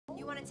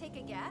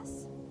take a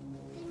guess?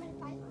 They made a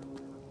fire.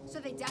 So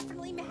they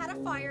definitely had a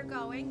fire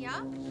going,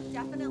 yeah,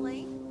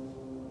 definitely.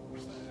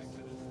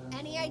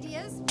 Any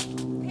ideas,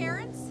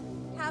 parents,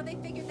 how they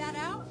figured that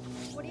out?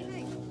 What do you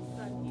think?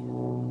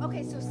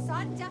 Okay, so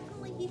sun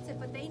definitely heats it,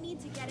 but they need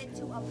to get it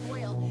to a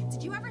boil.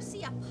 Did you ever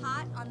see a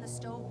pot on the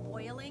stove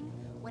boiling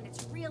when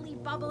it's really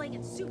bubbling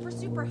and super,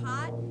 super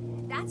hot?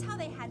 That's how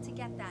they had to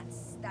get that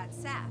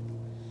sap.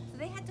 So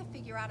they had to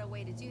figure out a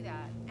way to do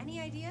that. Any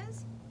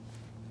ideas?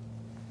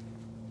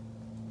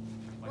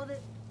 Well,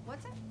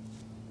 what's it?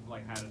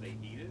 Like, how did they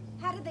heat it?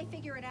 How did they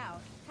figure it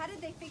out? How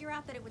did they figure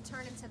out that it would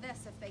turn into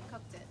this if they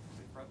cooked it?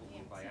 They probably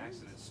by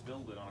accident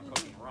spilled it on a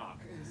cooking rock.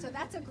 So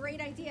that's a great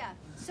idea.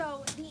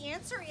 So the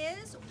answer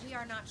is we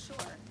are not sure.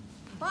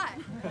 But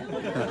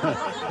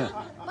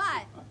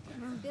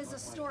there's a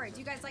story. Do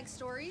you guys like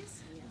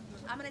stories?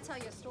 I'm going to tell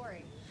you a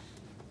story.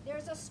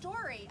 There's a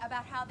story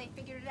about how they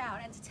figured it out.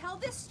 And to tell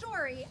this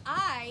story,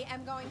 I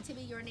am going to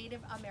be your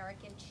Native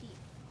American chief.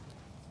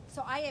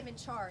 So I am in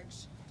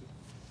charge.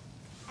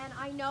 And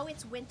I know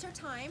it's winter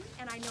time,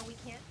 and I know we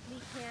can't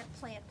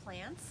plant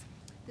plants.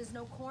 There's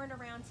no corn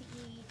around to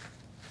eat.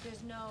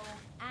 There's no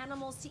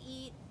animals to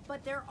eat,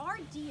 but there are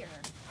deer,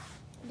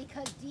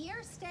 because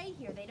deer stay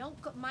here. They don't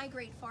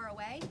migrate far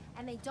away,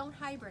 and they don't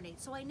hibernate.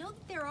 So I know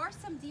that there are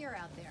some deer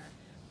out there.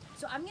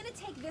 So I'm gonna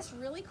take this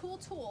really cool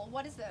tool.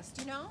 What is this?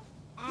 Do you know?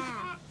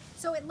 Axe.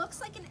 So it looks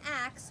like an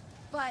axe,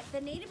 but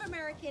the Native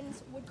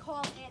Americans would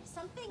call it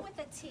something with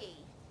a T.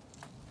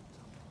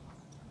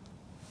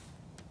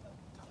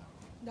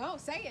 No,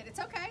 say it. It's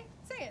okay.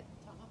 Say it.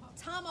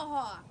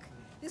 Tomahawk.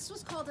 This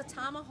was called a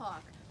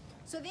tomahawk.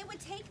 So they would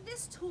take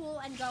this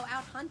tool and go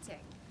out hunting.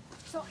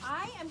 So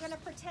I am going to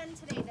pretend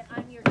today that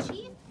I'm your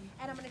chief,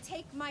 and I'm going to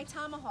take my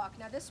tomahawk.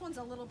 Now this one's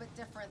a little bit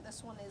different.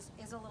 This one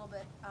is a little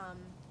bit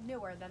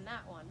newer than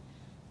that one,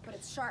 but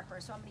it's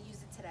sharper, so I'm going to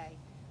use it today.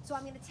 So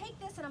I'm going to take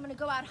this and I'm going to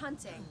go out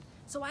hunting.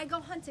 So I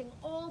go hunting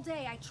all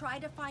day. I try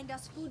to find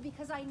us food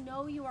because I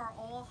know you are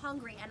all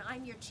hungry and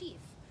I'm your chief.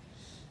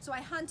 So I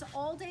hunt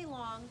all day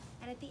long,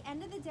 and at the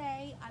end of the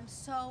day, I'm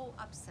so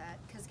upset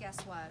because guess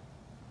what?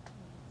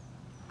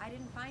 I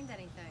didn't find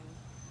anything.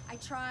 I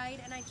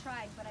tried and I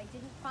tried, but I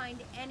didn't find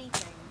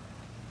anything.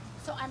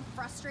 So I'm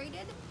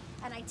frustrated,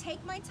 and I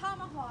take my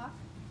tomahawk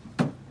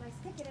and I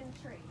stick it in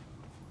a tree.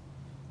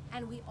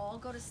 And we all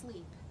go to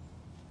sleep.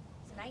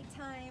 It's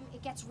nighttime.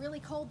 It gets really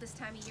cold this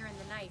time of year in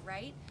the night,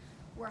 right?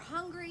 We're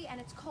hungry and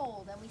it's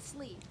cold and we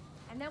sleep.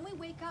 And then we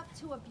wake up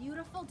to a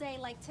beautiful day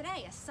like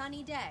today, a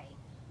sunny day.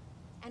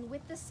 And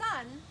with the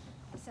sun,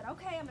 I said,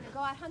 okay, I'm gonna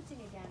go out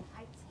hunting again.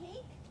 I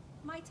take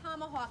my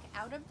tomahawk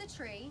out of the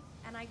tree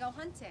and I go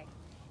hunting.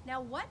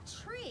 Now, what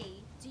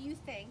tree do you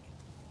think,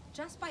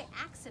 just by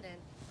accident,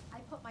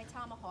 I put my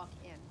tomahawk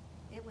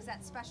in? It was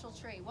that special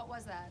tree. What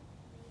was that?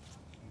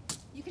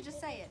 You could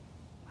just say it.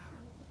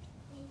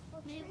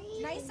 Maple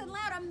tree. Nice and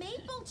loud, a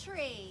maple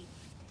tree.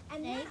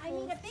 And then I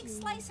made a big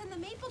slice in the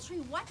maple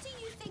tree. What do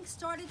you think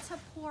started to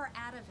pour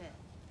out of it?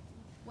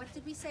 What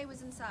did we say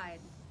was inside?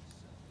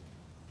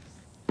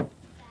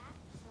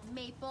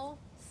 Maple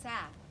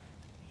sap.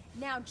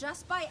 Now,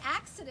 just by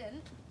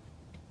accident,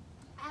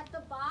 at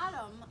the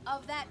bottom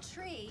of that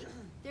tree,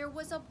 there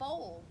was a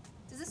bowl.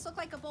 Does this look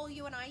like a bowl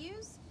you and I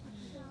use?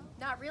 No.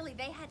 Not really.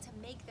 They had to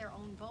make their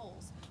own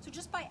bowls. So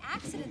just by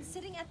accident,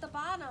 sitting at the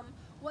bottom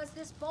was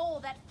this bowl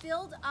that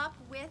filled up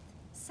with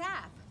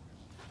sap.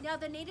 Now,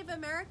 the Native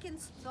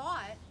Americans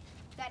thought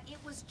that it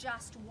was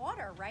just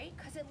water, right?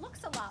 Because it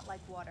looks a lot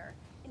like water.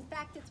 In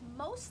fact, it's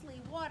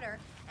mostly water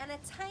and a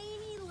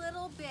tiny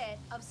little bit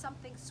of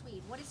something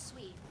sweet. What is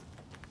sweet?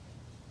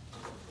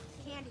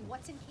 Candy.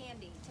 What's in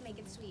candy to make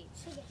it sweet?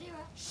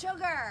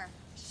 Sugar.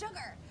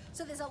 Sugar.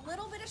 So there's a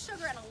little bit of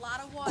sugar and a lot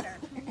of water.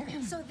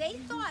 So they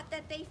thought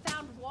that they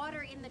found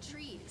water in the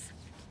trees.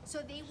 So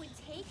they would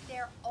take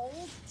their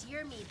old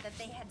deer meat that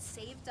they had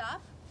saved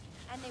up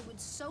and they would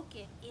soak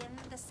it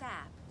in the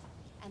sap.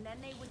 And then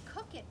they would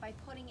cook it by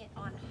putting it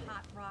on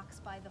hot rocks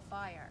by the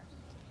fire.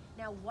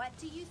 Now, what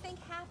do you think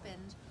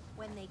happened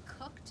when they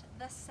cooked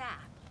the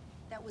sap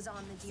that was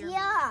on the deer meat?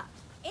 Yeah.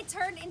 It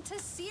turned into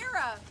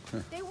syrup.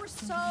 They were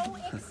so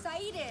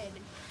excited.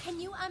 Can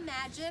you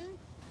imagine?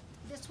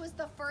 This was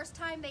the first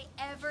time they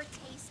ever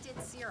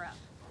tasted syrup.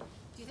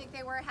 Do you think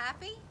they were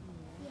happy?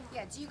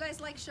 Yeah. Do you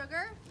guys like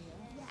sugar?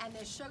 Yeah. And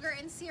there's sugar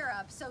in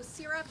syrup. So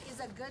syrup is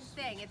a good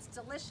thing. It's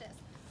delicious.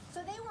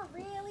 So they were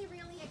really,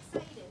 really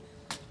excited.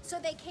 So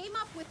they came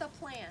up with a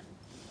plan.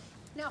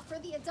 Now for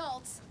the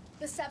adults,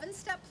 the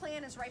 7-step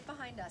plan is right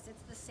behind us.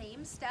 It's the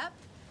same steps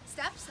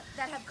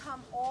that have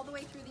come all the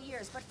way through the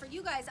years. But for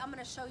you guys, I'm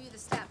gonna show you the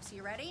steps.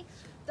 You ready?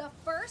 The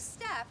first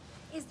step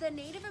is the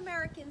Native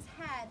Americans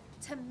had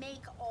to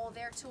make all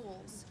their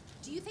tools.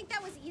 Do you think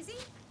that was easy?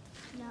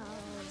 No.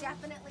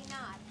 Definitely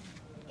not.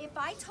 If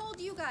I told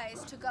you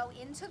guys to go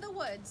into the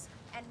woods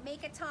and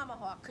make a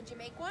tomahawk, could you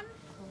make one?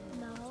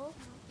 No.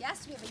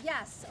 Yes, we have a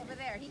yes over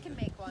there. He can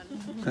make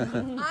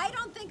one. I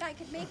don't think I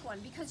could make one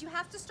because you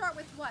have to start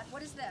with what?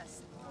 What is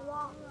this? A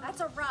rock.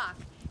 That's a rock.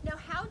 Now,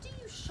 how do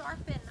you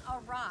sharpen a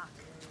rock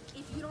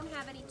if you don't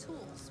have any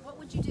tools? What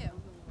would you do?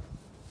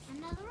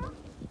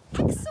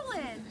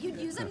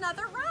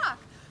 another rock.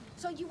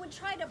 So you would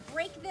try to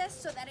break this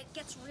so that it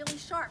gets really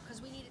sharp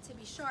because we need it to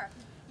be sharp.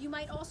 You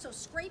might also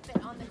scrape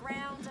it on the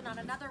ground and on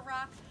another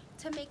rock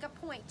to make a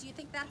point. Do you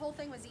think that whole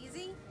thing was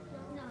easy?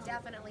 No.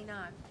 Definitely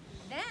not.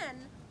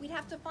 Then we'd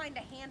have to find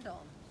a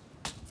handle.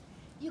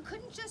 You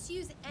couldn't just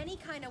use any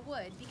kind of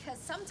wood because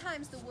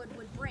sometimes the wood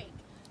would break.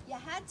 You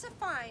had to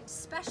find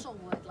special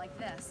wood like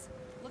this.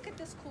 Look at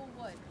this cool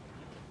wood.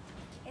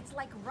 It's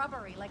like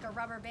rubbery, like a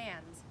rubber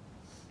band.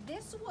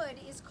 This wood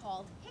is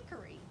called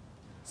hickory.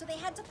 So they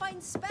had to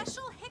find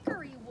special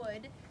hickory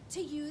wood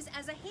to use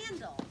as a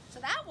handle.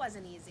 So that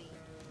wasn't easy.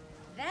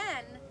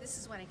 Then, this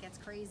is when it gets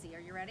crazy. Are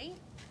you ready?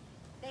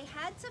 They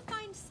had to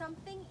find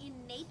something in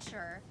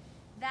nature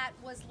that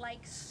was like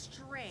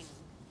string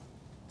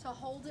to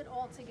hold it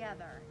all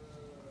together.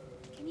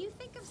 Can you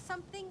think of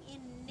something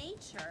in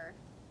nature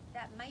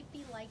that might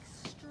be like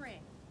string?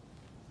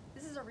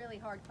 This is a really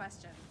hard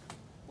question.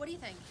 What do you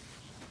think?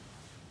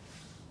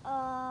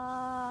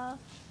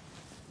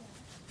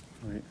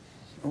 Wait.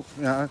 Oh,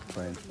 yeah, that's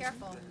fine. Be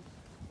careful.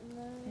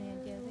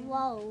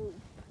 Whoa.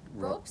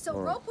 Rope? So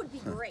Or- rope would be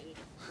great,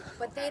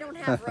 but they don't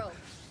have rope.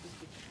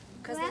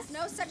 Because there's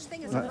no such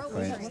thing as a rope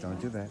Wait, tree. don't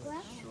do that.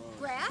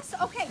 Grass?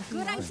 Okay,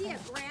 good idea.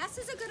 Grass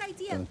is a good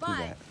idea, Don't do but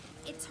that.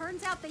 it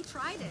turns out they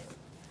tried it,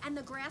 and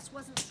the grass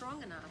wasn't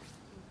strong enough.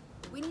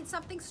 We need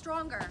something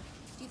stronger.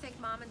 Do you think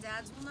Mom and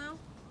Dad's will know?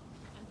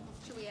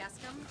 Should we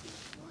ask them?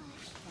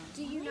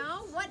 Do you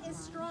know what is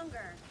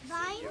stronger?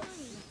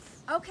 Vines?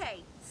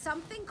 Okay,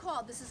 something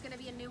called, this is going to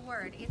be a new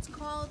word, it's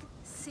called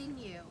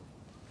sinew.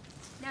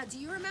 Now, do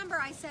you remember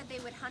I said they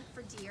would hunt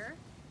for deer?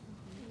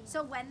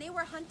 So when they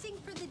were hunting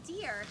for the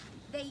deer,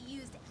 they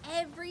used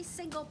every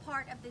single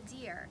part of the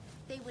deer.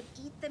 They would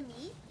eat the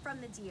meat from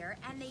the deer,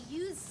 and they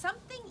used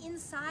something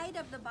inside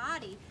of the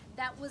body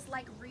that was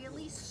like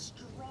really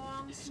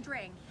strong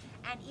string,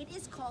 and it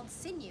is called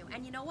sinew.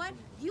 And you know what?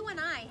 You and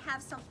I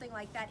have something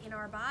like that in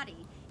our body.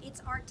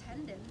 It's our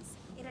tendons.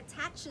 It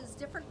attaches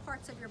different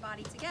parts of your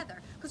body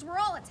together because we're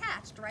all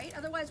attached, right?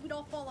 Otherwise we'd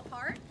all fall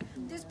apart.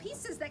 There's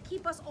pieces that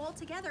keep us all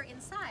together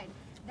inside.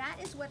 That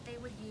is what they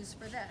would use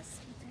for this.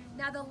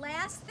 Now the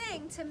last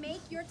thing to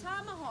make your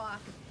tomahawk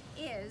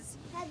is,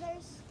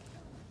 Feathers.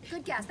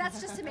 good guess,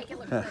 that's just to make it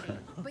look pretty.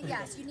 But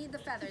yes, you need the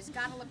feathers,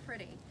 gotta look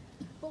pretty.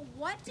 But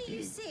what do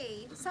you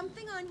see?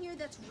 Something on here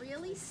that's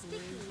really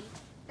sticky,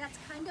 that's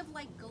kind of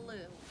like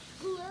glue.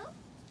 Glue?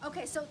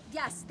 Okay, so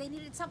yes, they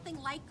needed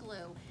something like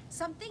glue.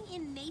 Something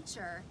in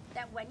nature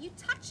that when you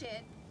touch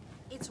it,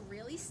 it's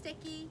really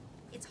sticky,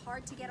 it's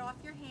hard to get off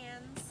your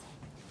hands.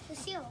 The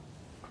seal.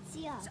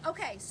 Seal.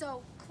 Okay,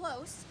 so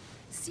close.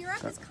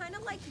 Syrup is kind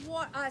of like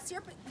water.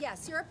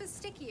 Syrup is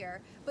stickier,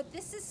 but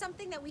this is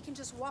something that we can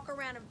just walk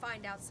around and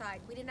find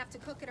outside. We didn't have to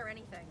cook it or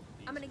anything.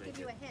 I'm going to give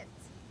you a hint.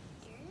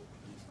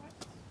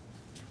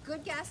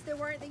 Good guess. There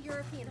weren't the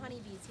European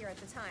honeybees here at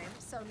the time,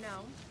 so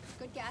no.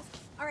 Good guess.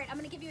 All right, I'm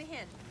going to give you a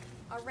hint.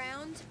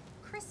 Around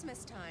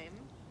Christmas time,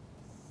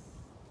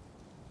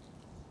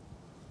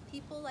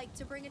 people like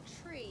to bring a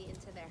tree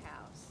into their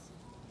house.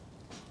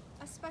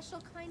 A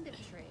special kind of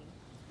tree.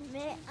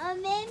 A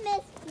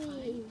mammoth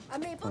tree. A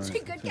maple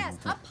tree, good guess.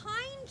 A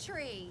pine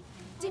tree.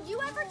 Did you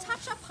ever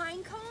touch a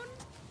pine cone?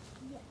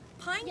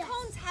 Pine Yes.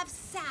 cones have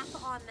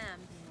sap on them.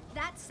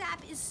 That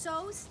sap is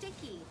so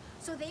sticky.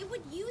 So they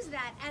would use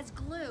that as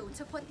glue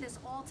to put this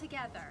all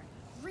together.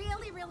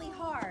 Really, really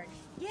hard.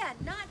 Yeah,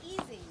 not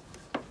easy.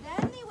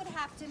 Then they would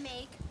have to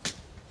make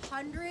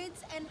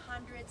hundreds and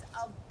hundreds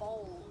of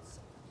bowls.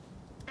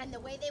 And the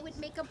way they would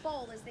make a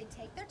bowl is they'd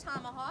take their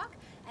tomahawk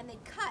and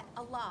they'd cut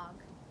a log.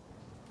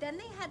 Then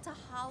they had to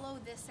hollow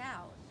this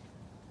out.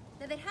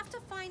 Now they'd have to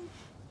find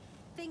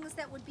things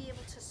that would be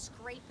able to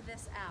scrape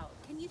this out.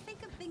 Can you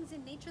think of things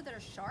in nature that are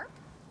sharp?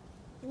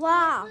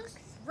 Rocks.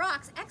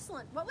 Rocks,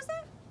 excellent. What was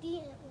that?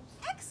 Deer.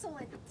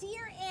 Excellent.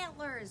 Deer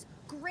antlers.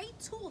 Great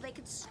tool. They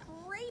could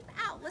scrape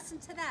out. Listen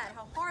to that,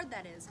 how hard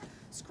that is.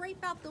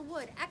 Scrape out the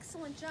wood.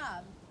 Excellent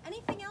job.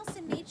 Anything else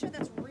in nature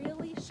that's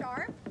really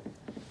sharp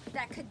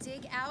that could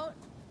dig out?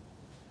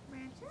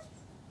 Branches?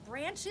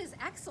 Branches,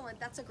 excellent.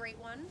 That's a great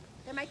one.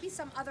 There might be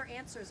some other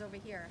answers over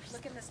here.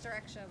 Look in this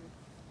direction.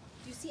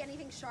 Do you see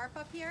anything sharp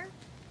up here?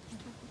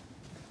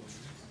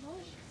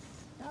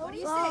 What do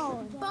you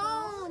Bones. say?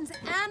 Bones,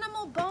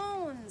 animal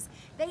bones.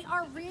 They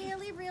are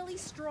really, really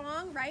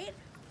strong, right?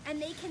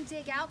 And they can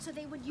dig out, so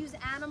they would use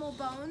animal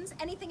bones.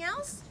 Anything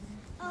else?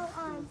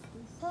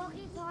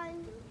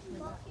 Porcupines,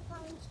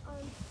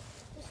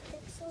 the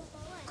sticks of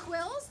wood.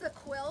 Quills, the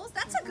quills.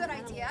 That's a good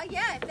idea.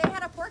 Yeah, if they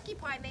had a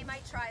porcupine, they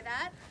might try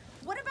that.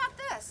 What about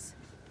this?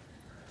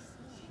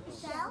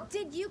 Shell?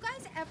 Did you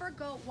guys ever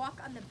go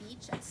walk on the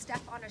beach and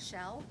step on a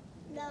shell?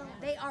 No.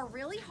 They are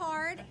really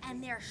hard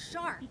and they're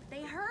sharp.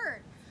 They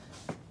hurt.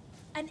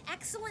 An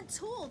excellent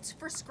tool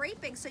for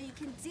scraping, so you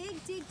can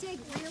dig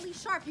really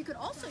sharp. You could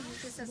also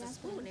use this as a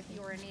spoon if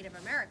you were a Native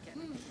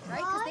American, right?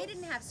 Because they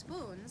didn't have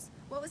spoons.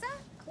 What was that?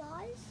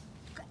 Claws?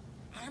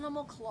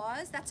 Animal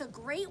claws. That's a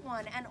great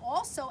one. And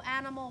also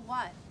animal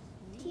what?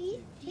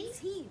 Teeth?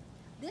 Teeth.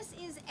 This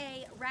is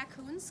a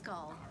raccoon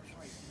skull.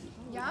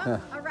 Yeah,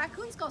 a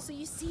raccoon skull. So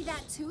you see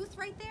that tooth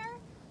right there?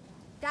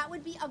 That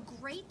would be a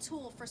great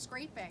tool for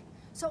scraping.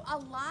 So a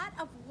lot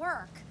of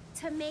work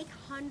to make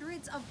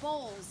hundreds of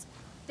bowls.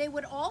 They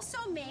would also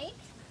make,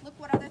 look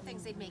what other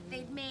things they'd make.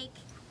 They'd make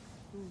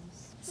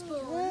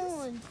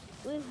spoons.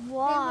 With They would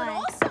what?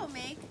 also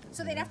make,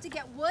 so they'd have to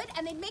get wood,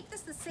 and they'd make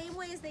this the same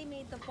way as they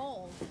made the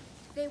bowl.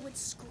 They would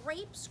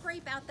scrape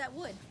out that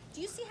wood.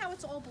 Do you see how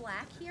it's all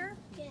black here?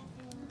 Yeah.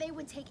 They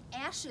would take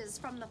ashes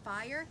from the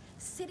fire,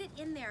 sit it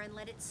in there and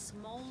let it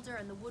smolder,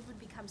 and the wood would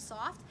become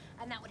soft,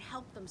 and that would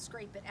help them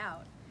scrape it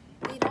out.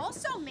 They'd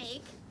also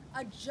make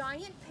a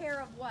giant pair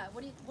of what?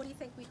 What do you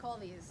think we call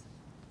these?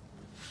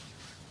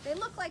 They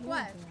look like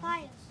what?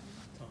 Fire.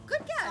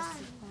 Good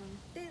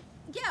guess.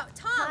 Yeah,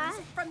 Toms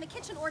from the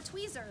kitchen, or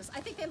tweezers. I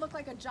think they look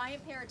like a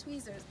giant pair of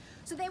tweezers.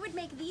 So they would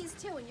make these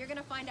too, and you're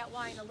gonna find out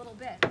why in a little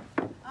bit.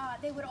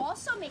 They would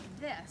also make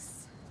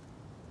this.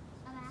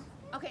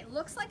 Okay,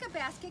 looks like a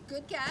basket,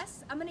 good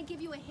guess. I'm gonna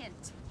give you a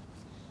hint.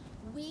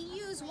 We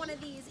use one of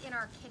these in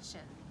our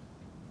kitchen.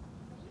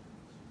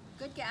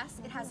 Good guess.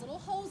 It has little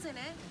holes in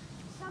it.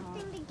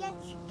 Something to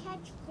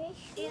catch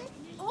fish with?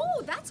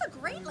 Oh, that's a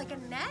great, like a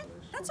net?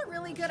 That's a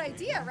really good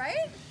idea,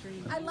 right?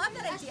 I love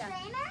that idea.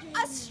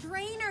 strainer? A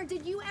strainer.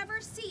 Did you ever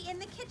see in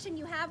the kitchen,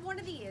 you have one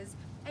of these,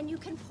 and you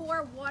can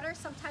pour water.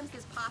 Sometimes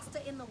there's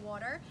pasta in the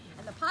water,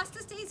 and the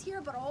pasta stays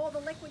here, but all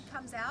the liquid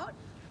comes out.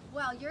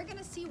 Well, you're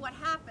gonna see what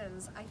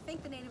happens. I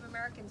think the Native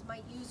Americans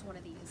might use one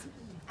of these.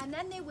 And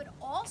then they would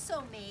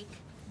also make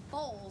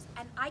bowls,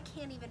 and I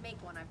can't even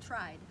make one, I've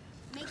tried.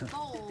 Make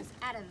bowls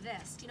out of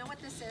this. Do you know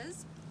what this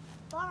is?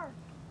 Bark.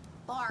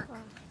 Bark.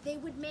 They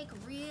would make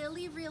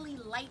really, really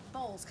light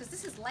bowls, because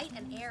this is light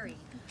and airy.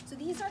 So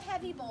these are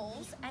heavy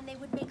bowls, and they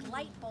would make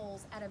light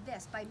bowls out of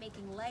this by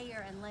making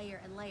layer and layer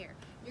and layer.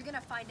 You're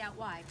gonna find out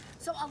why.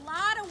 So a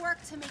lot of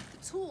work to make the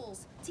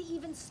tools to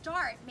even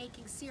start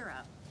making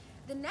syrup.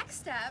 The next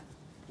step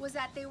was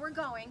that they were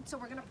going, so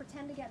we're gonna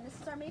pretend again, this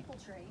is our maple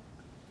tree.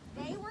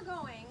 They were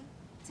going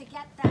to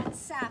get that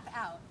sap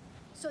out.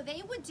 So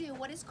they would do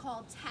what is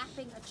called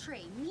tapping a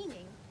tree,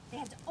 meaning they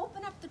had to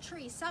open up the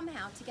tree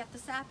somehow to get the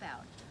sap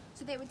out.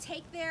 So they would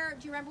take their,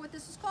 do you remember what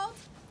this was called?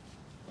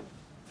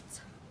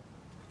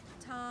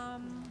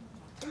 Tom.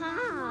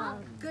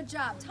 Good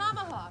job,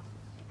 tomahawk.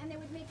 And they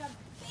would make a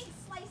big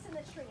slice in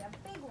the tree,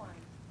 a big one.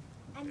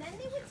 And then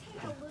they would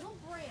take a little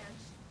branch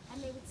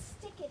and they would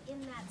stick it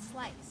in that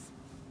slice.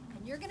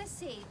 And you're gonna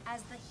see,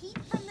 as the heat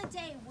from the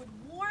day would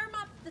warm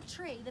up the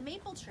tree, the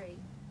maple tree,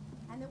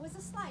 and there was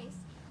a slice,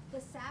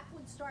 the sap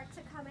would start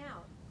to come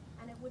out,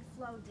 and it would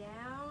flow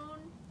down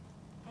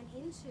and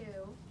into,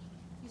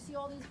 you see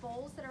all these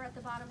bowls that are at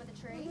the bottom of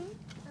the tree?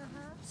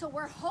 So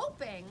we're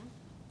hoping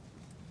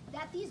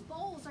that these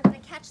bowls are gonna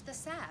catch the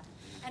sap,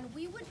 and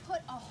we would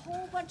put a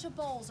whole bunch of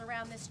bowls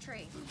around this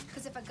tree,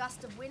 because if a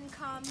gust of wind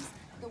comes,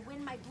 the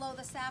wind might blow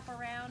the sap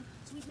around,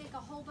 so we'd make a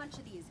whole bunch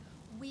of these.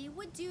 We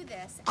would do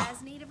this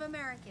as Native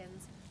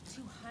Americans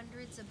to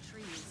hundreds of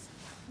trees.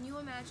 Can you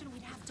imagine?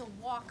 We'd have to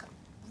walk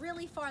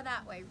really far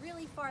that way,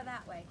 really far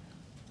that way.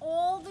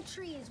 All the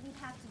trees we'd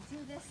have to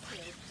do this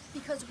to,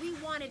 because we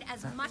wanted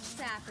as much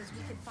sap as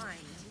we could find.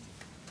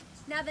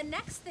 Now the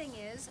next thing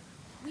is,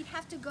 we'd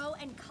have to go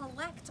and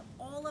collect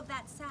all of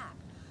that sap.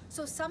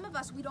 So some of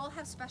us, we'd all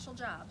have special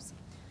jobs.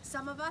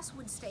 Some of us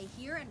would stay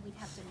here and we'd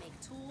have to make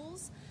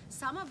tools.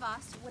 Some of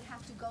us would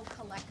have to go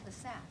collect the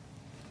sap.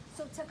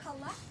 So to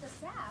collect the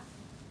sap,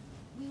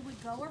 we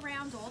would go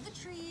around all the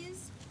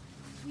trees,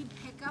 we'd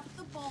pick up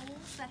the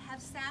bowls that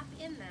have sap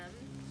in them,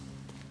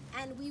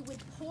 and we would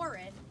pour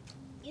it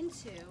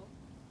into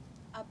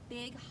a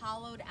big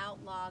hollowed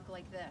out log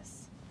like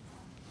this.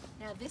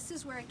 Now this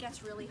is where it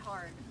gets really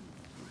hard.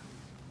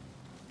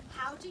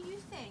 How do you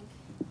think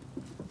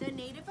the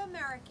Native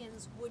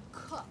Americans would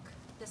cook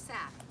the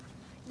sap?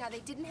 Now they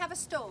didn't have a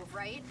stove,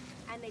 right?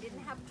 And they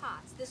didn't have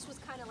pots. This was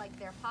kind of like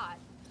their pot.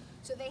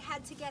 So they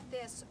had to get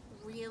this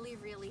really,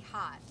 really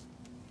hot.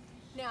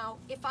 Now,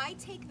 if I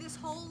take this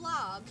whole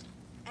log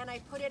and I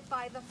put it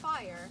by the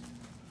fire,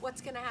 what's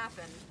gonna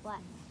happen? What?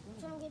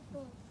 It's gonna get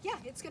burnt. Yeah,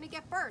 it's gonna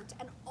get burnt,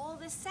 and all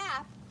this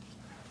sap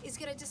is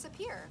gonna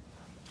disappear.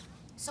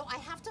 So I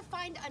have to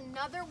find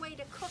another way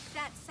to cook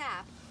that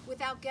sap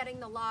without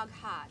getting the log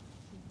hot.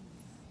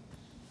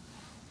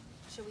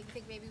 Should we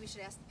think maybe we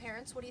should ask the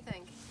parents? What do you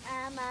think?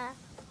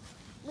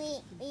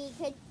 We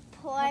could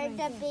pour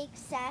the big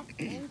sap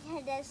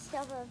into the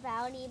stove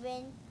without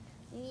even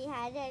we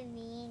had to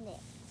lean it.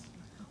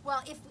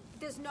 Well, if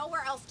there's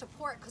nowhere else to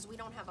pour it because we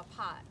don't have a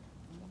pot,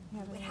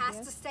 it has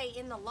to stay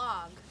in the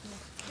log.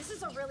 This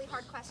is a really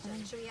hard question.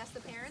 Should we ask the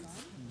parents?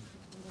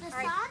 The All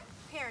sun? right,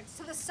 parents.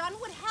 So the sun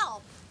would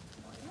help,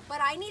 but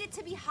I need it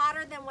to be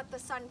hotter than what the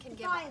sun can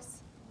give Fire.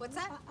 us. What's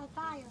that? A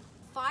fire.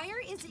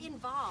 Fire is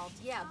involved,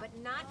 yeah, but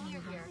not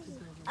near here.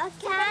 A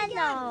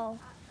candle.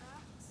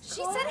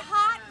 She said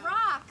hot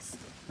rocks.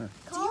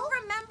 Do you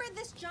remember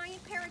this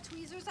giant pair of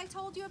tweezers I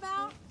told you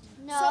about?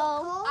 No. So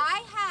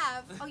I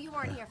have, oh, you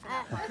weren't here for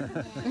that part.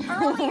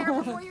 Earlier,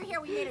 before you were here,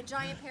 we made a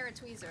giant pair of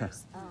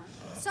tweezers.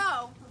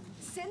 So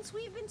since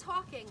we've been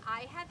talking,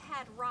 I have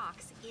had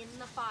rocks in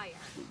the fire.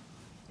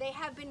 They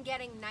have been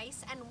getting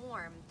nice and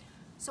warm.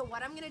 So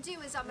what I'm gonna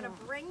do is I'm gonna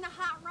bring the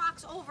hot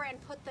rocks over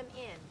and put them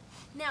in.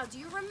 Now, do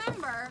you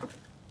remember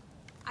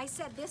I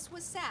said this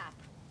was sap?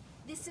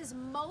 This is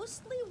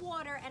mostly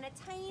water and a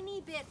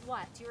tiny bit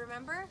what? Do you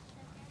remember?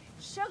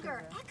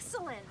 Sugar.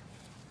 Excellent.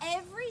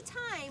 Every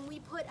time we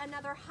put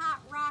another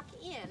hot rock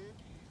in,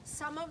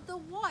 some of the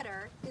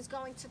water is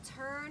going to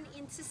turn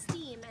into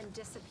steam and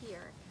disappear.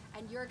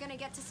 And you're gonna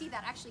get to see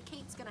that. Actually,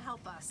 Kate's gonna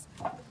help us.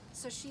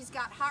 So she's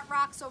got hot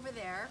rocks over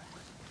there.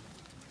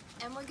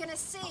 And we're gonna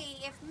see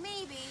if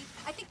maybe,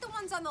 I think the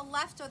ones on the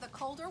left are the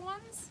colder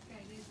ones.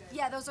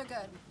 Yeah, those are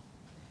good.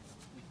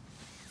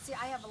 See,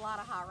 I have a lot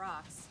of hot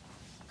rocks.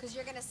 Because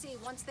you're gonna see,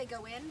 once they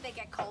go in, they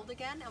get cold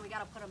again, and we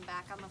gotta put them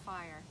back on the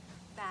fire.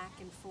 Back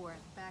and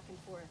forth, back and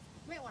forth.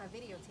 You might wanna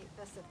videotape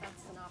this if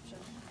that's an option.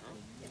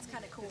 It's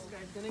kinda cool.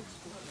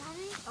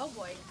 Oh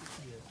boy.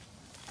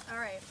 All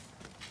right,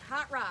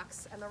 hot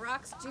rocks, and the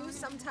rocks do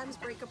sometimes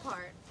break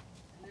apart.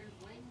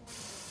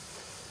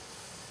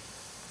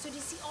 So do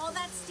you see all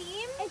that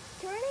steam? It's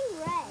turning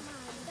red.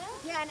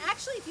 Yeah, and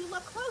actually if you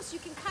look close, you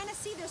can kind of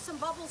see there's some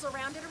bubbles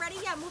around it already.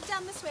 Yeah, move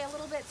down this way a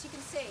little bit so you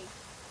can see.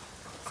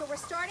 So we're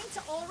starting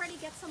to already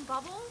get some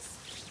bubbles.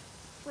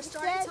 We're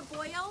starting to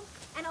boil,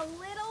 and a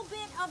little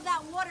bit of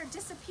that water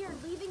disappeared,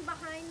 leaving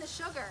behind the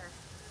sugar.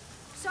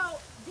 So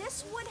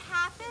this would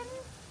happen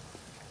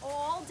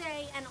all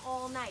day and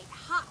all night.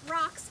 Hot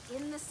rocks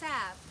in the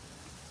sap.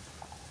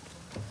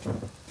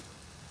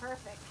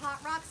 Perfect.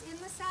 Hot rocks in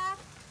the sap.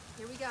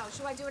 Here we go.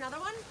 Should I do another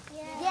one?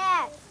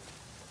 Yes.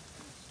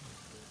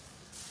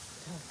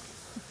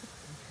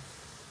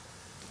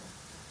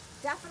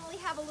 Definitely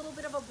have a little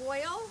bit of a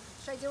boil.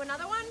 Should I do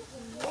another one?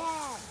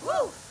 Yes.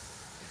 Woo!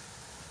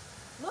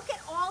 Look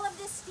at all of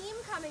this steam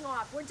coming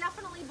off. We're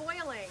definitely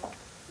boiling.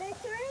 They're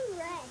turning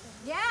red.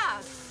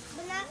 Yeah.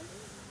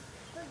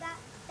 But that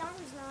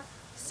one's not.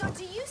 So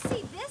do you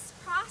see this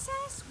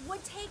process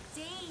would take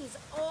days,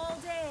 all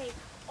day,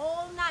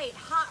 all night.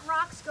 Hot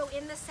rocks go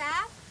in the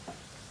sap.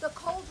 The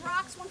cold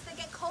rocks, once they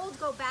get cold,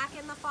 go back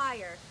in the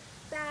fire.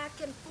 Back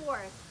and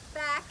forth,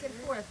 back and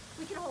forth.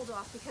 We can hold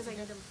off because I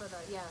need them for the,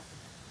 yeah.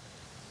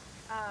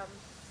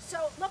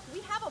 So look,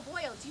 we have a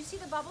boil. Do you see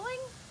the bubbling?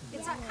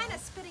 It's kind of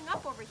spitting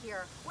up over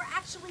here. We're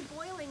actually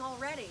boiling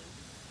already.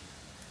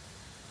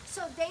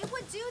 So they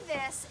would do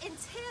this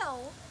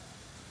until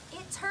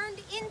it turned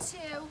into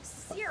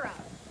syrup.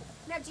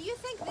 Now, do you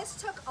think this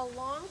took a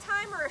long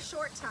time or a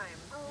short time?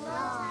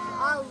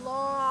 A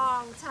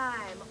long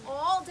time.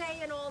 All day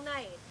and all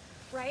night,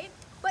 right?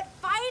 But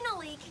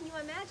finally, can you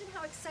imagine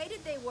how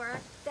excited they were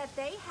that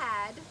they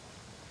had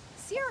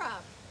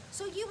syrup?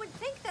 So you would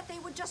think that they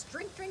would just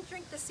drink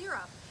the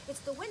syrup.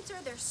 It's the winter,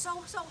 they're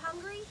so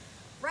hungry,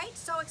 right?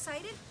 So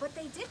excited, but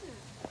they didn't.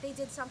 They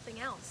did something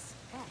else.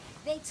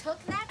 They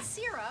took that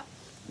syrup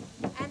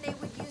and they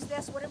would use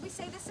this, what did we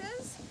say this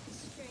is?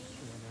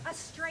 A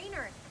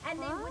strainer. And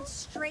they would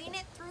strain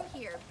it through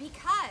here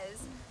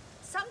because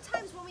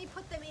sometimes when we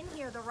put them in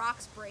here, the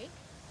rocks break.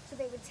 So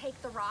they would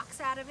take the rocks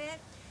out of it.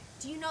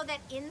 Do you know that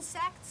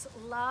insects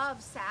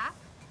love sap?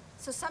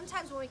 So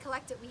sometimes when we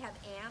collect it, we have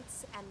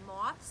ants and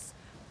moths.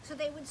 So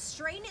they would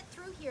strain it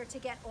through here to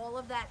get all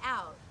of that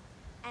out.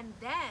 And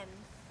then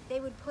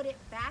they would put it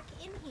back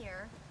in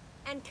here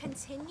and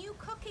continue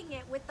cooking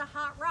it with the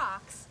hot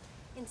rocks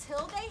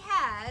until they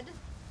had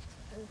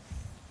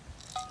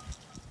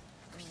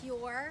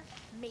pure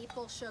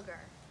maple sugar.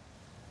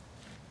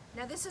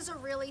 Now this is a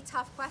really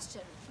tough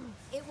question.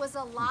 It was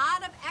a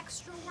lot of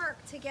extra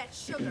work to get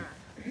sugar.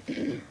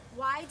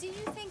 Why do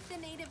you think the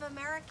Native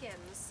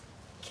Americans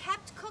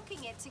kept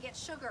cooking it to get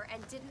sugar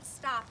and didn't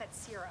stop at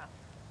syrup?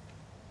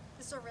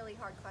 This is a really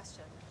hard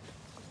question.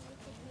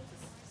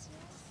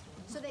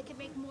 So they could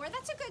make more?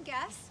 That's a good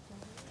guess.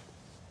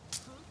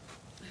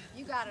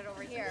 You got it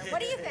over here. What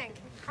do you think?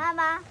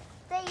 Mama,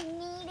 they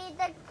needed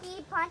to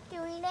keep on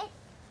doing it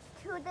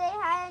till they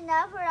had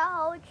enough for the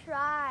whole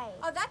tribe.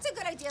 Oh, that's a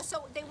good idea.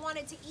 So they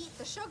wanted to eat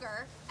the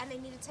sugar and they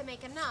needed to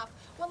make enough.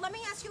 Well, let me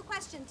ask you a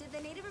question. Did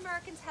the Native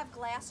Americans have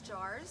glass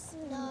jars?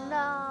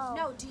 No.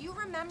 No. Do you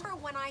remember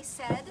when I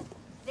said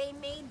they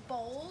made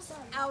bowls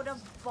out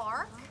of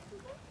bark?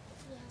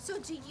 So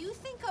do you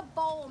think a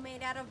bowl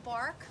made out of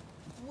bark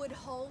would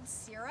hold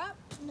syrup?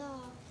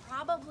 No.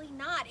 Probably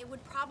not. It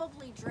would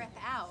probably drip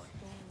out.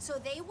 So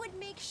they would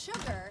make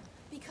sugar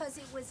because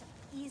it was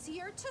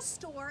easier to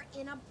store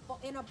in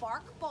a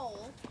bark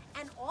bowl,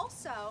 and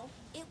also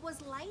it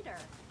was lighter.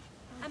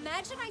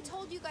 Imagine I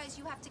told you guys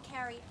you have to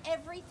carry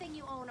everything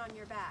you own on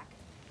your back.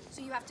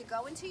 So you have to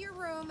go into your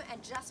room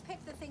and just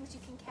pick the things you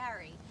can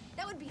carry.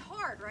 That would be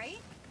hard, right?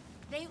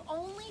 They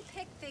only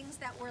picked things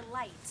that were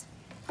light.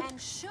 And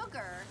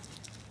sugar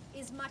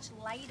is much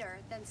lighter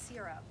than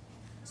syrup.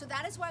 So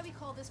that is why we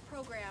call this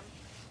program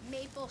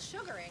maple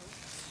sugaring,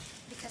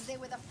 because they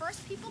were the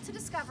first people to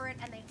discover it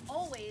and they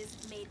always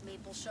made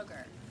maple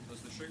sugar.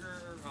 Does the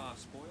sugar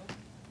spoil?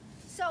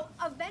 So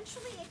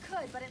eventually it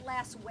could, but it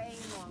lasts way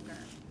longer.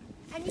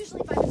 And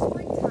usually by the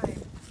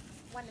springtime,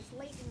 when it's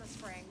late in the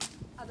spring,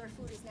 other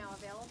food is now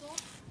available.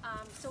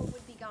 So it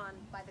would be gone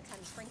by the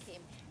time spring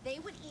came. They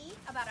would eat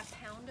about a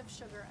pound of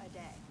sugar a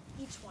day,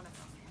 each one of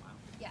them.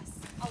 Yes,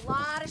 a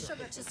lot of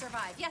sugar to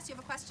survive. Yes, you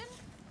have a question?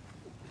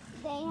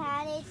 They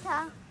had it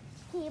to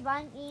keep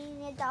on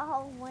eating it the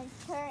whole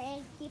winter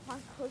and keep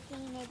on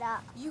cooking it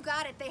up. You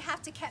got it. They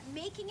have to keep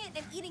making it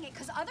and eating it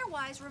because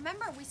otherwise,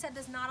 remember, we said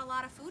there's not a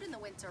lot of food in the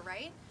winter,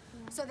 right?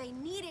 So they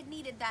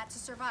needed that to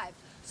survive.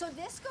 So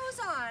this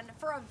goes on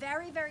for a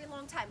very, very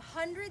long time,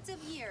 hundreds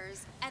of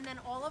years, and then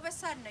all of a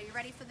sudden, are you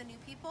ready for the new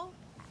people?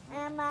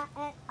 And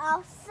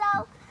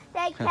also,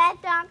 they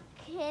kept on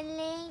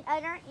killing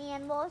other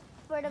animals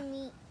for the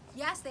meat.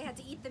 Yes, they had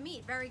to eat the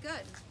meat. Very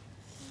good.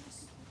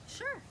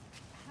 Sure.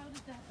 How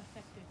did that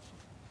affect their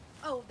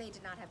teeth? Oh, they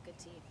did not have good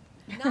teeth.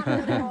 Not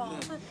good at all.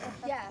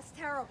 Yes,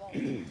 terrible.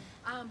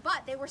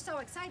 But they were so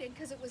excited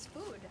because it was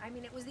food. I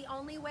mean, it was the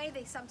only way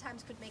they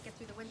sometimes could make it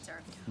through the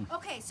winter.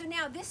 Okay, so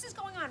now this is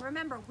going on.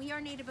 Remember, we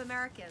are Native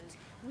Americans.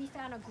 We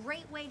found a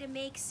great way to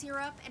make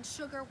syrup and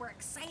sugar. We're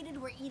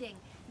excited, we're eating.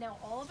 Now,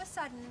 all of a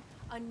sudden,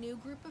 a new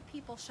group of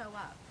people show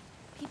up.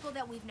 People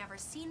that we've never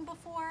seen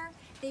before.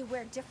 They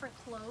wear different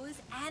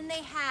clothes, and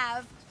they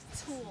have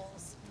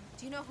tools.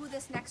 Do you know who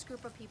this next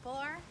group of people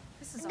are?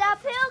 This is The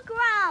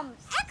Pilgrims!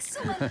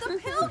 Excellent, the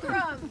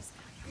Pilgrims.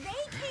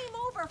 They came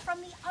over from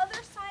the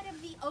other side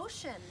of the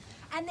ocean,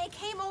 and they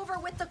came over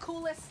with the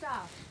coolest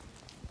stuff.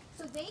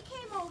 So they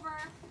came over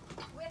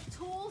with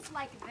tools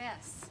like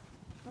this.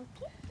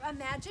 Okay.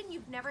 Imagine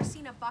you've never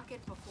seen a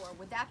bucket before.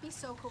 Would that be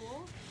so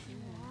cool?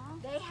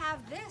 Yeah. They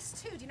have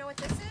this too. Do you know what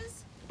this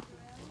is?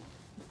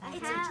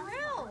 It's a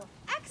drill.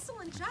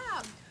 Excellent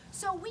job.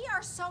 So we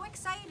are so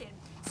excited.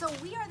 So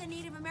we are the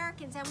Native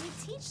Americans, and we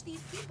teach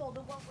these people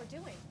what we're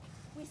doing.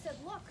 We said,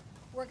 look,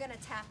 we're going to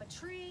tap a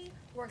tree,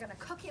 we're going to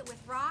cook it with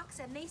rocks,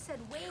 and they said,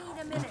 wait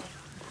a minute,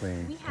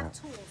 we have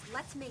tools,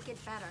 let's make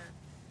it better.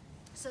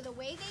 So the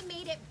way they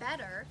made it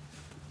better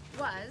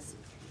was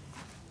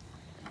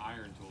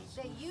Iron tools.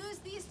 they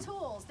used these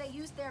tools. They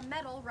used their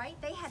metal, right?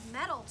 They had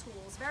metal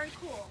tools, very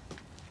cool.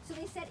 So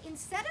they said,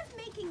 instead of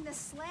making the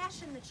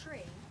slash in the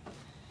tree,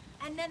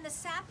 and then the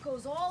sap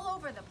goes all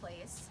over the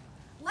place,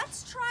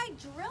 let's try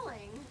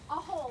drilling a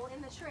hole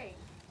in the tree.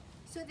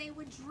 So they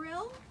would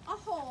drill a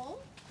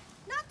hole,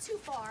 not too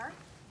far,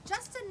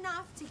 just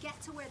enough to get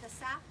to where the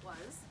sap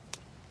was.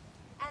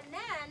 And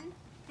then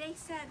they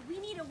said, we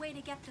need a way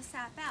to get the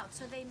sap out.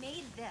 So they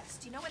made this.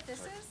 Do you know what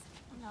this is?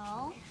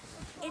 No.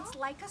 It's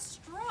like a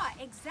straw,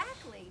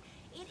 exactly.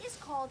 It is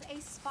called a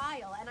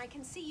spile, and I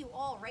can see you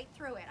all right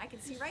through it. I can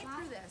see right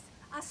through this.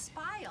 A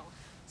spile.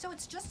 So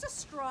it's just a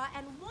straw,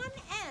 and one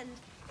end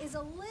is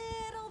a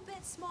little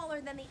bit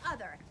smaller than the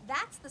other.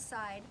 That's the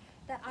side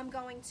that I'm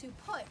going to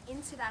put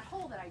into that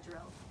hole that I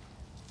drilled.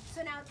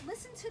 So now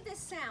listen to this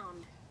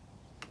sound.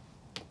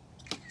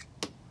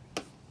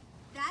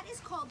 That is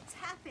called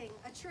tapping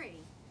a tree.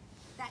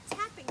 That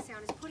tapping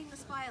sound is putting the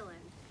spile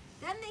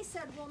in. Then they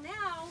said, well,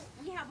 now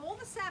we have all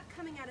the sap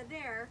coming out of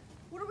there.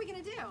 What are we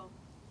going to do?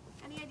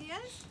 Any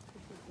ideas?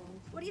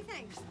 What do you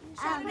think?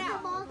 Shout it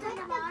out.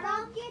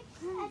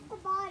 At the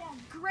bottom.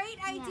 Great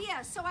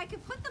idea. So I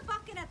could put the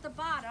bucket at the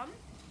bottom.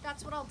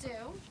 That's what I'll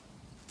do.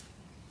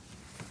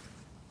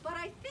 But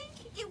I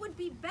think it would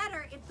be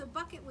better if the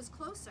bucket was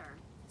closer.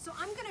 So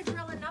I'm going to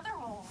drill another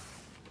hole.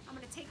 I'm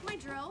going to take my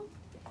drill,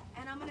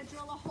 and I'm going to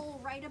drill a hole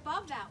right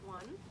above that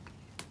one.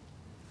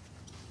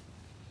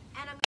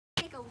 And I'm going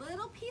to take a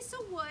little piece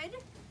of wood.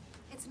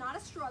 It's not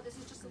a straw. This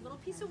is just a little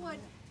piece of wood.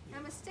 And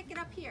I'm going to stick it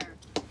up here.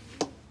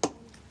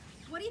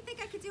 What do you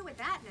think I could do with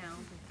that now?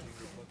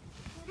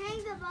 Hang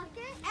the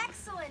bucket.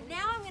 Excellent.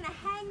 Now I'm going to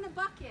hang the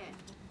bucket.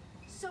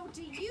 So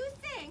do you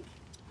think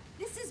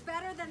this is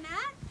better than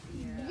that?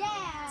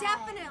 Yeah.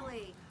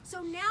 Definitely.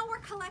 So now we're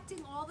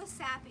collecting all the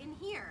sap in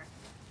here.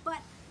 But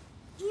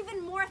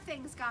even more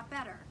things got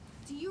better.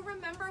 Do you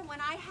remember when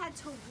I had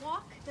to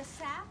walk the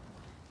sap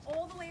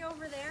all the way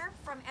over there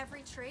from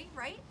every tree,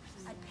 right?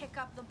 I'd pick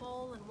up the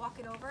bowl and walk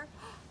it over.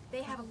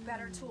 They have a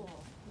better tool.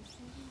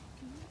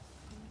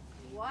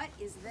 What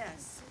is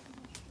this?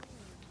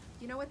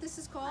 Do you know what this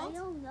is I called?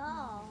 don't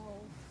know.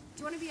 Do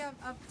you want to be a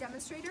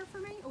demonstrator for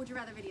me, or would you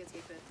rather videotape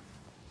it?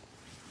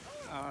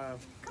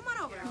 Come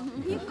on over.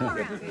 You can go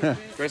around.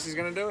 Gracie's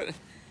gonna do it?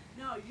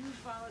 No, you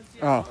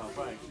volunteer. Oh,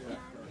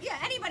 Yeah,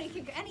 anybody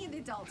can. Any of the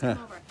adults come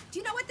over. Do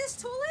you know what this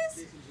tool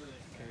is?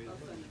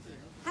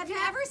 Have you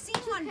ever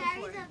seen one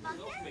Carry before? the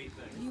bucket.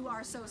 You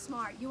are so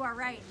smart. You are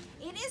right.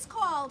 It is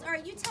called. All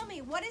right, you tell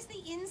me. What is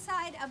the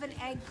inside of an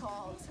egg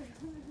called?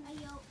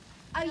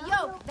 A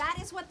yolk. That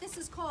is what this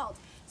is called.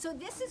 So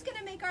this is going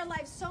to make our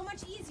lives so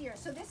much easier.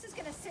 So this is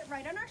going to sit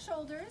right on our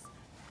shoulders.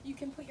 You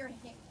can put your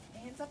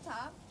hands up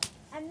top.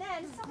 And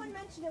then someone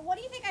mentioned it. What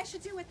do you think I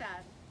should do with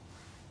that?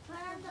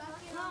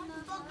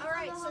 All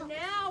right, so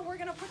now we're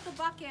going to put the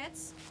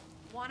buckets,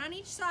 one on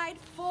each side,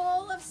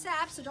 full of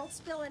sap, so don't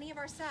spill any of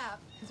our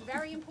sap. It's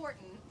very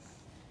important.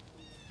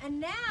 And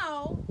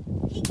now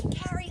he can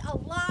carry a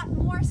lot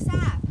more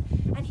sap,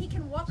 and he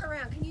can walk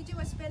around. Can you do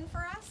a spin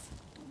for us?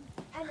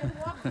 And then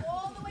walk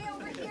all the way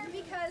over here,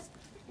 because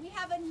we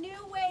have a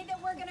new way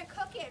that we're gonna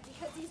cook it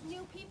because these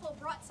new people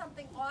brought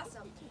something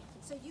awesome.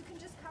 So you can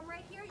just come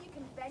right here, you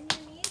can bend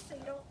your knees so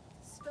you don't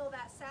spill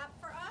that sap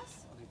for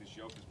us. I think this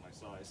yoke is my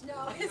size.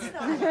 No, it's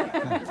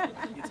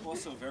not. It's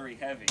also very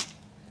heavy.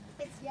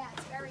 It's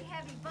very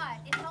heavy, but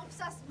it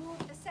helps us move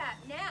the sap.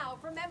 Now,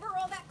 remember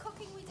all that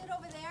cooking we did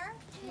over there?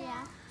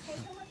 Yeah. Take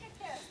a look at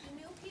this. The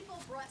new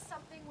people brought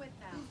something with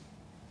them.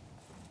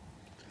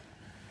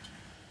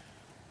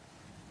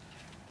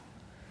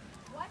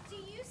 What do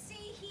you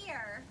see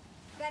here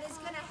that is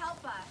going to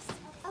help us?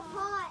 A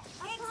pot.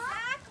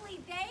 Exactly.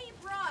 They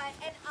brought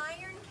an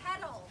iron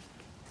kettle.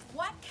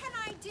 What can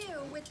I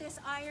do with this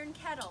iron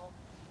kettle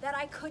that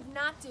I could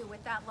not do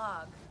with that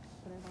log?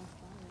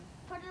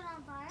 Put it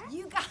on fire?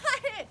 You got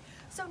it.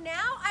 So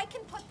now I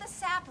can put the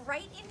sap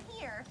right in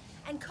here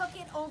and cook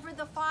it over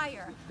the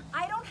fire.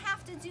 I don't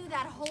have to do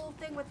that whole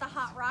thing with the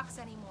hot rocks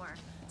anymore.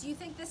 Do you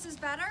think this is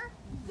better?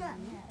 Yeah.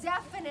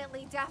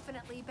 Definitely,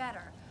 definitely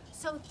better.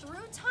 So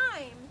through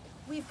time,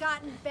 we've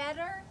gotten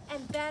better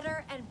and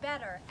better and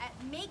better at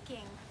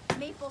making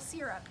maple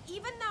syrup,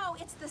 even though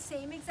it's the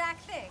same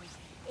exact thing.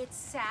 It's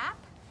sap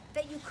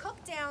that you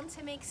cook down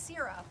to make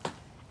syrup,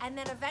 and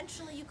then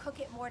eventually you cook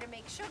it more to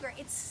make sugar.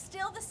 It's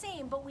still the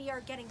same, but we are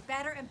getting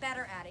better and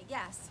better at it.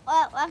 Yes?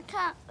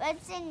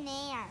 What's in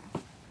there?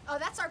 Oh,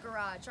 that's our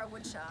garage, our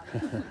wood shop.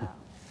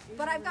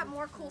 But I've got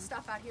more cool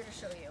stuff out here to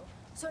show you.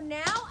 So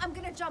now I'm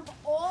gonna jump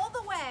all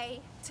the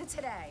way to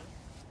today.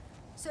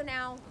 So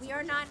now we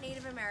are not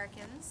Native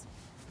Americans,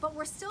 but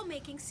we're still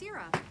making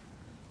syrup.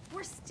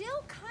 We're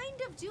still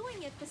kind of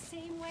doing it the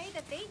same way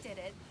that they did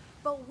it,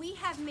 but we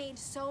have made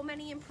so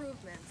many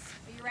improvements.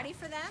 Are you ready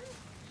for them?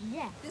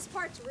 Yeah. This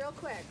part's real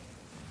quick.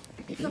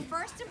 The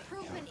first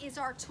improvement is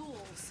our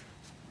tools.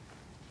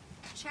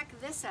 Check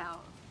this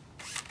out.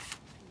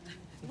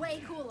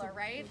 Way cooler,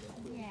 right?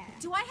 Yeah.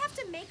 Do I have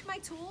to make my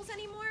tools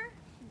anymore?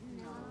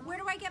 No. Where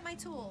do I get my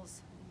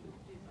tools?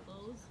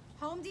 Lowe's.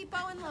 Home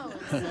Depot and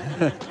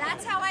Lowe's.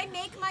 That's how I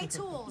make my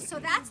tools. So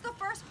that's the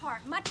first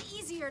part, much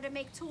easier to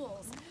make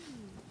tools.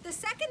 The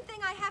second thing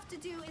I have to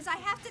do is I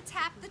have to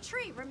tap the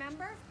tree,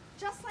 remember?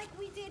 Just like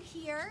we did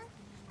here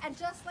and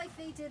just like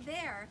they did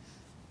there.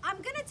 I'm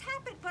gonna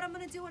tap it, but I'm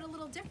gonna do it a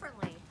little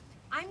differently.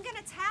 I'm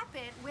gonna tap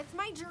it with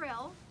my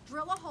drill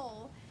a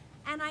hole,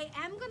 and I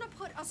am gonna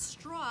put a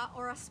straw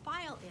or a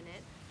spile in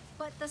it,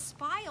 but the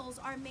spiles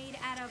are made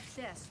out of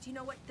this. Do you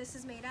know what this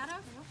is made out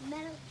of?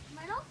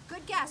 Metal?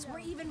 Good guess. We're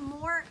even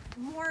more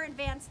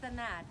advanced than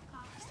that.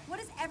 What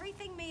is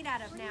everything made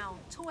out of now?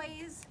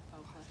 Toys?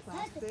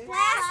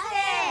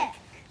 Plastic!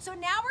 So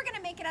now we're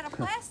gonna make it out of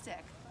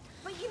plastic.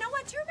 But you know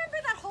what? Do you remember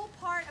that whole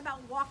part about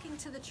walking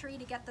to the tree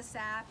to get the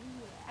sap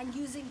and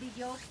using the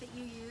yoke that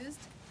you used?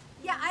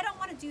 Yeah, I don't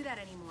want to do that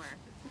anymore.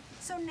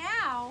 So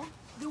now,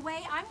 the way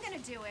I'm gonna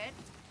do it,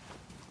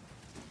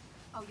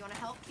 oh, you wanna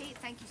help, Kate?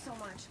 Thank you so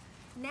much.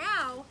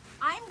 Now,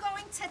 I'm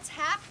going to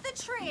tap the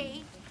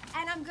tree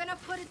and I'm gonna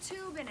put a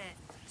tube in it.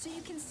 So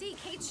you can see,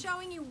 Kate's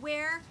showing you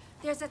where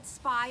there's a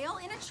spile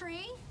in a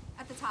tree.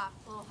 At the top,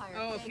 a little higher.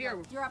 Oh, There up you here.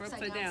 go. You're We're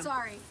upside, upside down. down.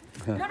 Sorry.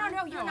 No,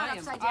 you're No, not I am.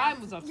 upside down. I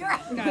was upside You're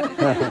down.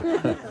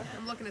 Got it.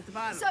 I'm looking at the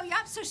bottom. So,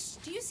 yep, so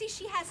do you see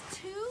she has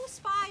two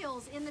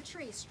spiles in the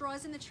tree,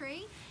 straws in the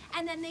tree,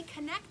 and then they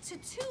connect to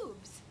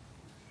tubes.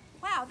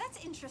 Wow,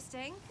 that's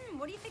interesting.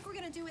 What do you think we're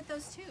gonna do with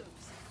those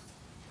tubes?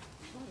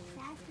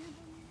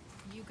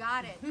 You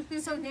got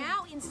it. So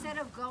now, instead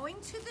of going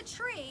to the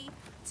tree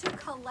to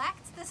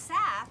collect the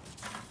sap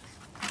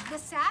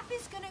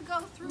is gonna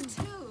go through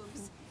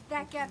tubes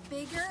that get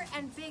bigger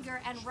and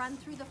bigger and run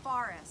through the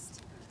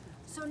forest.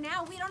 So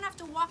now we don't have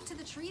to walk to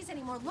the trees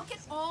anymore. Look at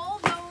all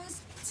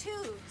those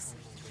tubes.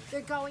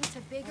 They're going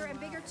to bigger and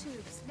bigger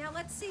tubes. Now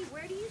let's see,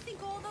 where do you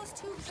think all those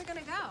tubes are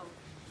gonna go?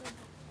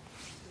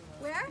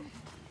 Where?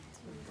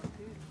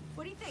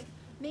 What do you think?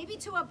 Maybe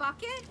to a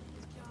bucket?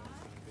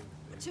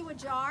 To a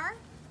jar?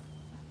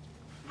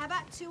 How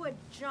about to a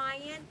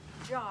giant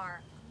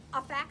jar?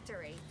 A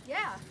factory,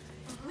 yeah.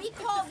 We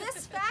call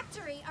this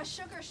factory a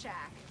sugar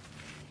shack.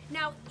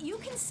 Now, you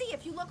can see,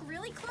 if you look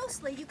really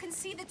closely, you can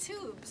see the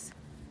tubes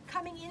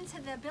coming into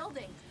the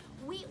building.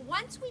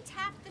 Once we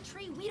tap the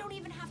tree, we don't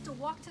even have to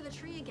walk to the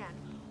tree again.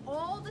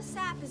 All the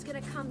sap is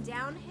gonna come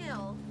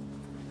downhill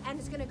and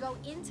is gonna go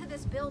into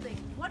this building.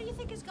 What do you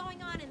think is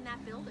going on in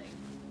that building?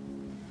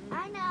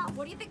 I know.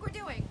 What do you think we're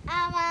doing?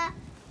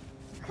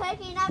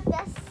 Cooking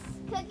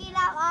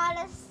up all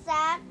the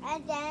sap,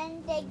 and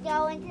then they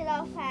go into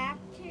the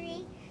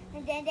factory,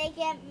 and then they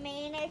get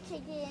made to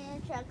get in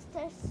the trucks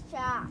to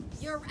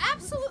shops. You're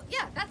absolute,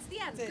 yeah, that's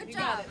the end. Good you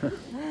job. got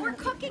We're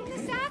cooking the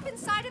sap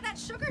inside of that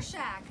sugar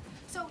shack.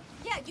 So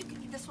yeah, you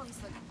can, this one's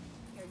the,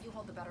 here, you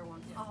hold the better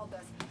one. I'll hold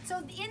this.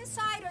 So the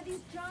inside are these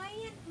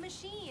giant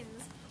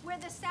machines where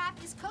the sap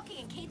is cooking,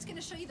 and Kate's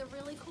gonna show you the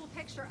really cool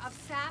picture of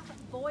sap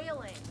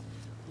boiling.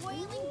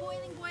 Boiling,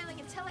 boiling, boiling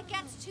until it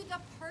gets to the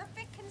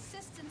perfect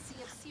consistency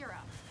of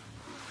syrup,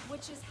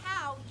 which is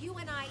how you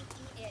and I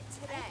eat it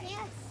today.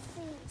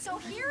 So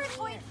here at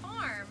Hoyt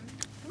Farm,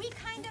 we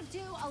kind of do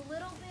a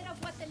little bit of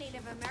what the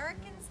Native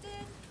Americans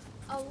did,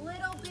 a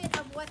little bit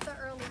of what the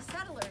early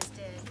settlers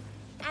did,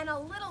 and a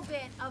little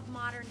bit of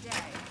modern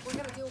day. We're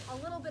gonna do a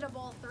little bit of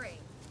all three.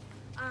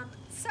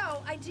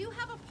 So I do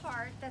have a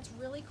part that's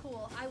really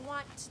cool. I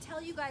want to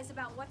tell you guys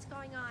about what's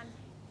going on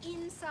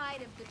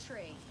inside of the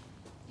tree.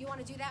 You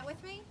want to do that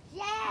with me?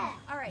 Yeah.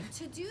 All right,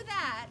 to do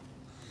that,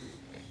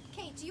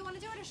 Kate, do you want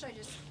to do it or should I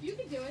just? You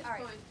can do it. All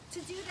right, Fine.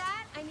 to do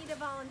that, I need a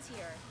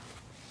volunteer.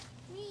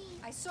 Me.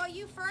 I saw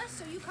you first,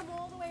 so you come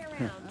all the way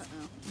around.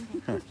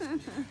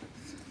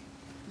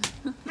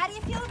 How do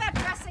you feel about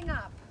dressing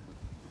up?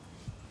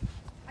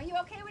 Are you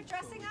okay with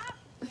dressing up?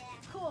 Yeah.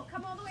 Cool,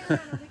 come all the way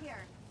around over here.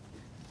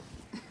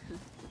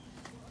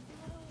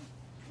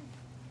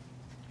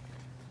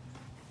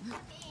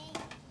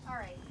 All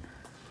right.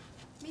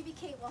 Maybe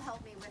Kate will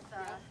help me with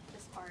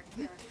this part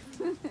here.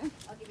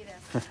 I'll give you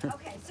this.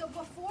 Okay, so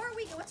before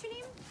we go, what's your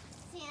name?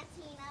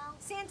 Santino.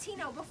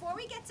 Santino. Before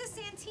we get to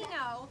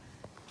Santino,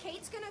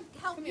 Kate's going to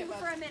help Come you here,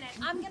 for bud. a minute.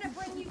 I'm going to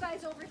bring you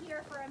guys over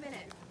here for a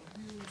minute.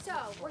 So,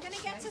 we're going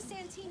to get to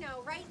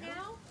Santino. Right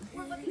now,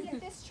 we're looking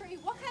at this tree.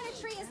 What kind of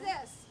tree is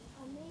this?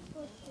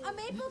 A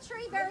maple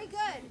tree, very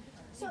good.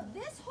 So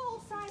this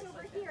whole side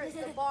over here is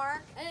the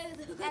bark and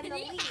the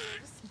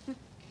leaves.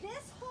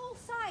 This whole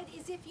side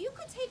is if you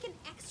could take an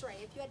x-ray,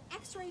 if you had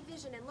x-ray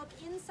vision and look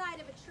inside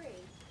of a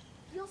tree,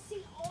 you'll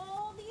see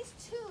all these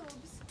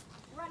tubes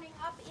running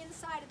up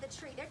inside of the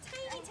tree. They're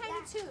tiny,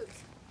 tiny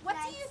tubes. What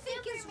do you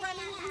think is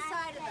running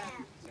inside of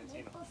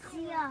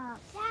them? Yeah.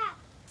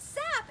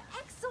 Sap,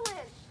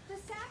 excellent. The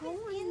sap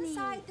is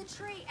inside the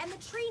tree, and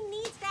the tree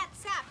needs that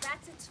sap.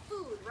 That's its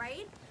food,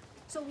 right?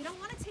 So we don't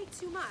want to take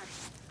too much.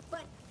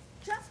 But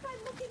just by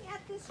looking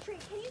at this tree,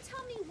 can you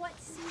tell me what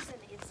season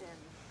it's in?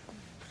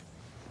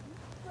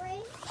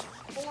 Spring.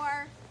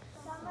 Or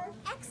Summer.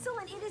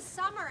 excellent, it is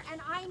summer, and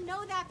I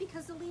know that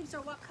because the leaves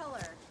are what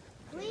color?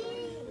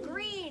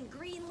 Green.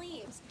 Green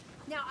leaves.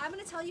 Now I'm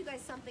going to tell you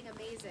guys something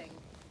amazing.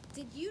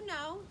 Did you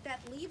know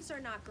that leaves are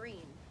not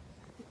green?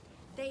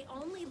 They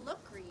only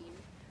look green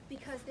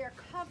because they're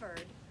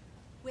covered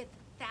with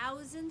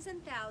thousands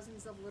and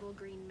thousands of little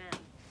green men.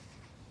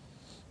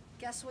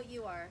 Guess what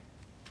you are?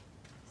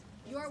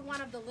 You're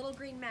one of the little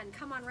green men.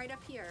 Come on, right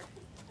up here.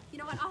 You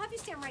know what? I'll have you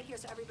stand right here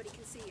so everybody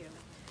can see you.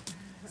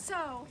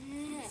 So,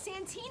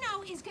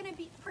 Santino is going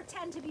to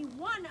pretend to be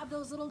one of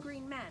those little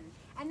green men.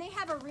 And they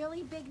have a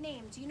really big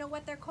name. Do you know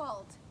what they're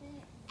called?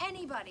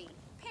 Anybody?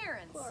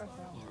 Parents?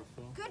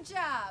 Good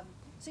job.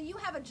 So you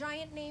have a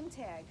giant name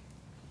tag.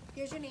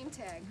 Here's your name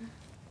tag.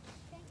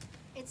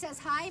 It says,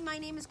 "Hi, my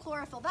name is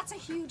Chlorophyll." That's a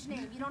huge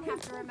name. You don't have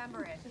to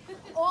remember it.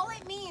 All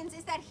it means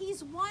is that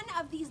he's one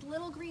of these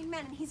little green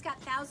men, and he's got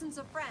thousands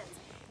of friends.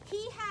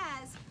 He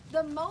has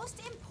the most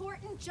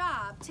important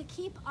job to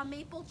keep a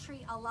maple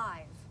tree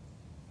alive.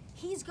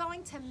 He's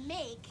going to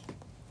make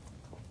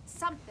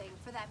something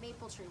for that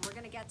maple tree. We're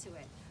going to get to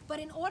it. But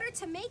in order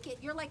to make it,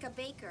 you're like a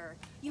baker.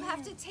 You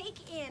have to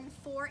take in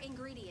 4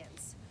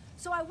 ingredients.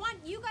 So I want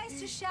you guys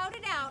to shout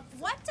it out.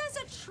 What does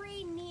a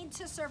tree need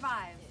to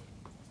survive?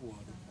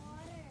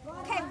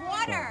 Okay,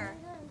 water.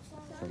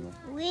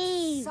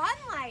 Leaves.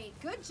 Sunlight.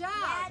 Good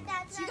job.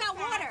 So you got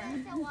water.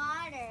 That's the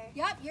water.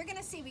 Yep, you're going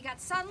to see. We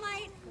got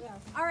sunlight.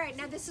 All right,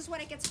 now this is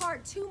when it gets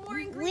hard. 2 more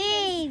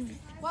ingredients. Leaves.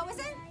 What was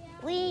it?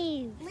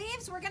 Leaves.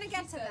 Leaves. We're going to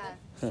get to that.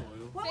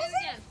 What Say was it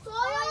again. it?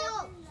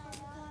 Soil.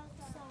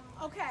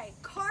 Okay,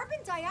 carbon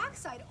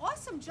dioxide.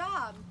 Awesome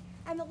job.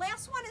 And the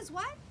last one is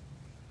what?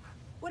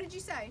 What did you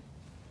say?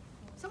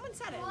 Someone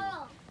said it.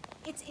 Soil.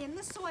 It's in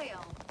the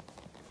soil.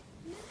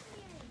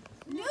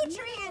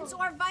 Nutrients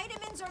or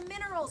vitamins or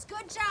minerals.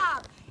 Good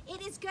job.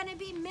 It is going to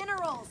be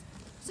minerals.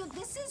 So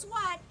this is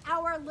what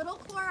our little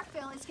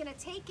chlorophyll is going to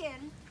take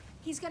in.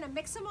 He's going to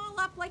mix them all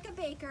up like a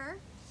baker.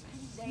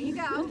 There you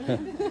go.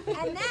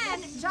 And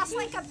then, just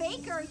like a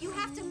baker, you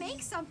have to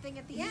make something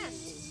at the end.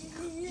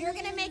 You're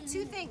going to make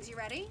 2 things. You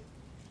ready?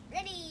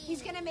 Ready.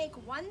 He's going to make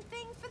 1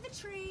 thing for the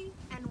tree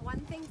and 1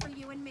 thing for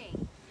you and me.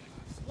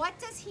 What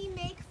does he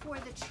make for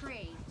the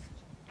tree?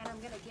 And I'm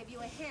going to give you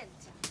a hint.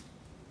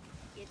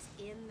 It's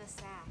in the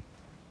sack.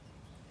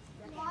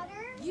 Water.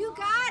 You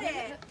got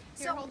it.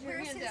 Here, hold your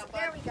where's hand his- out, bud.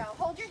 There we go.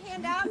 Hold your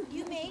hand out.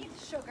 You made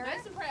sugar.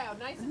 Nice and proud.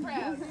 Nice and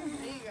proud.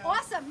 There you go.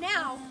 Awesome.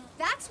 Now,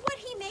 that's what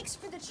he makes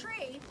for the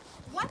tree.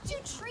 What do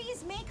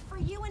trees make for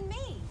you and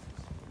me?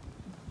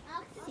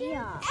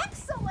 Oxygen.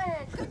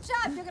 Excellent. Good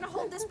job. You're going to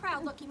hold this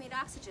proud. Look, you made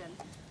oxygen.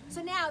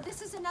 So now,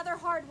 this is another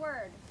hard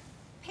word.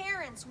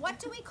 Parents, what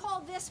do we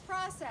call this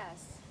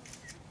process?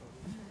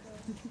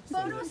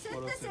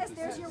 Photosynthesis.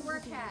 There's your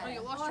work hat. Oh,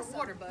 you lost your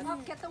water, bud. Oh,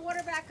 get the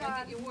water back Gotta on.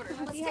 get your water.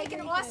 Let's take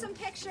an awesome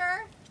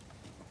picture.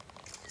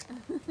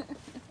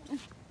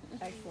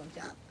 Excellent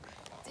job.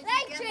 Did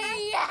you get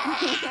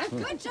that?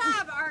 Good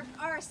job,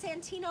 our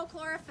Santino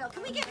chlorophyll.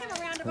 Can we give him a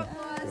round of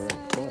applause?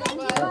 Thank you,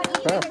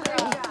 buddy. You did a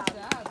great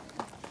job.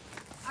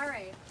 All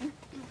right. I'm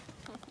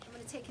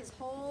going to take his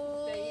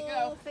whole There you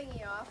go.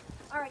 thingy off.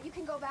 All right, you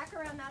can go back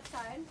around that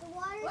side. The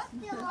water's What?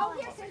 still Oh, on.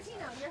 here,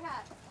 Santino, your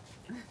hat.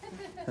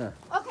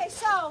 Okay,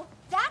 so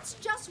that's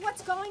just guess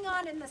what's going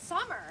on in the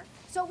summer?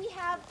 So we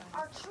have,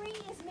 our tree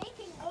is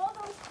making all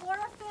those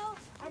chlorophyll,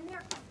 and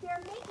they're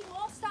making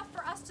all stuff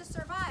for us to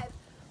survive.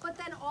 But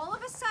then all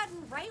of a sudden,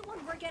 right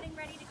when we're getting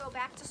ready to go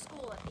back to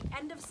school at the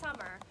end of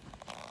summer,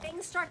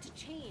 things start to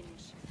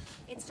change.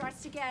 It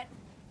starts to get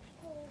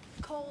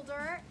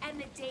colder, and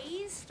the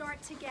days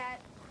start to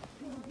get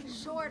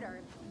shorter.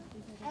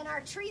 And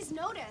our trees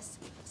notice,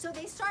 so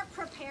they start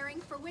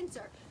preparing for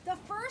winter. The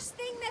first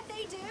thing that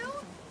they do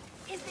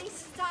is they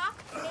stop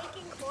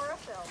making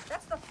chlorophyll.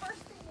 That's the first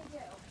thing they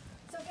do.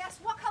 So guess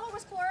what color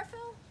was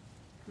chlorophyll?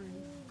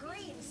 Green.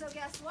 Green. So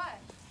guess what?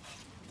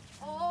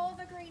 All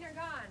the green are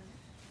gone.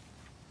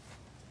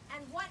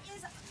 And what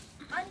is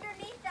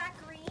underneath that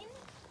green?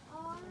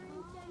 Orange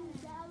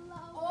and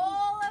yellow.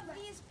 All of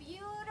these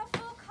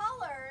beautiful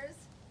colors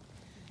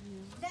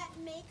that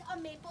make a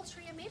maple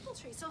tree a maple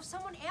tree. So if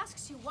someone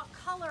asks you what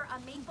color a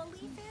maple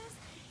leaf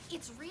is,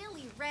 it's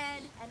really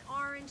red and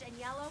orange and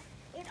yellow.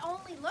 It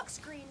only looks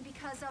green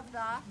because of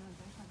the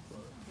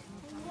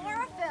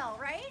chlorophyll,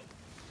 right?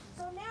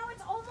 So now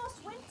it's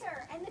almost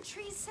winter, and the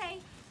trees say,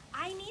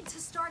 I need to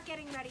start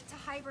getting ready to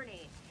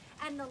hibernate.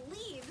 And the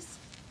leaves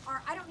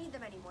are, I don't need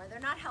them anymore. They're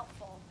not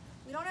helpful.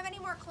 We don't have any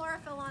more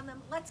chlorophyll on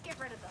them. Let's get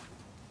rid of them.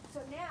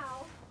 So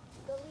now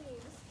the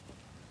leaves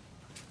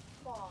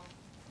fall.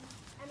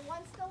 And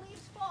once the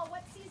leaves fall,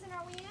 what season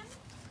are we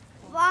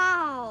in?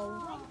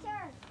 Wow.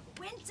 Winter.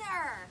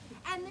 Winter.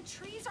 And the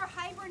trees are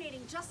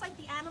hibernating just like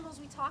the animals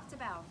we talked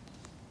about.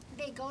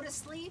 They go to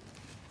sleep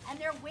and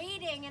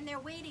they're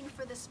waiting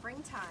for the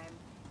springtime.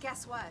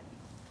 Guess what?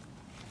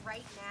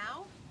 Right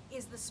now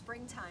is the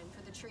springtime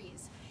for the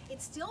trees.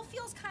 It still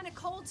feels kind of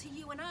cold to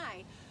you and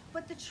I,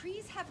 but the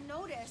trees have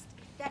noticed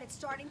that it's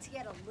starting to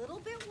get a little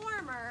bit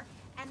warmer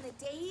and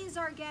the days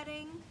are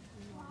getting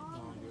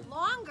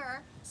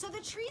longer, so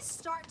the trees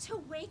start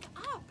to wake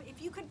up.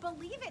 If you could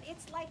believe it,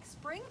 it's like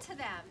spring to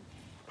them.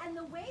 And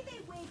the way they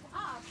wake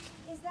up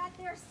is that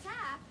their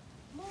sap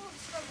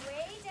moves from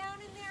way down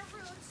in their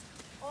roots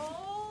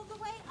all the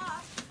way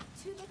up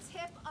to the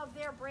tip of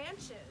their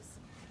branches.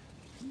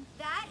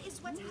 That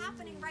is what's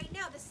happening right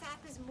now. The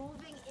sap is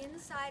moving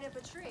inside of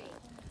a tree.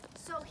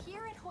 So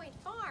here at Hoyt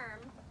Farm,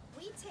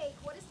 we take,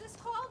 what is this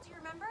called? Do you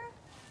remember?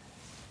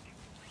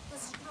 The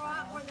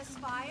straw or the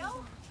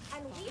spile,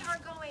 and we are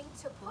going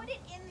to put it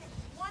in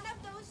one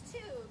of those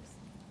tubes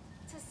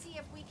to see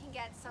if we can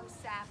get some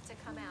sap to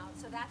come out.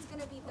 So that's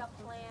going to be the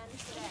plan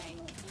today.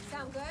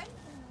 Sound good?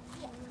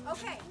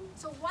 Okay,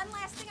 so one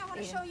last thing I want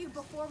to show you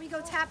before we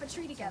go tap a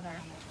tree together.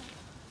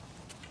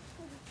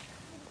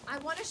 I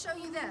want to show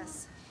you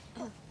this.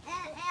 And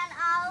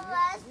all of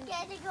us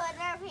get to go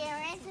to our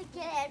parents and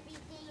get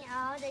everything,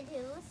 all the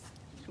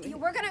juice.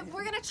 We're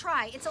gonna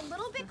try. It's a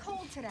little bit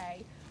cold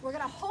today. We're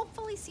gonna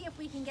hopefully see if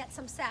we can get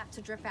some sap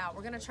to drip out.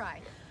 We're gonna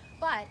try.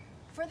 But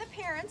for the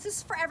parents, this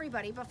is for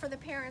everybody, but for the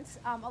parents,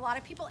 a lot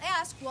of people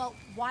ask, well,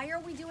 why are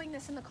we doing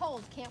this in the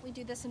cold? Can't we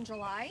do this in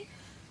July?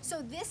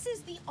 So this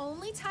is the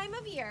only time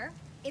of year.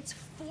 It's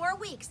 4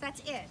 weeks, that's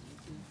it.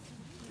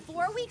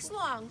 4 weeks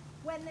long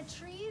when the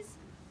trees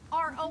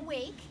are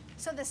awake,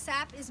 so the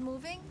sap is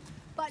moving,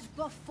 but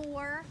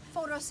before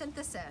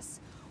photosynthesis.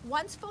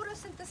 Once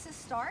photosynthesis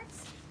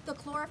starts, the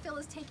chlorophyll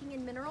is taking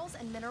in minerals,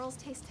 and minerals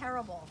taste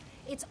terrible.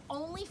 It's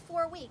only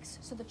 4 weeks,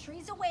 so the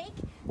tree's awake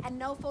and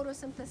no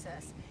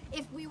photosynthesis.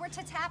 If we were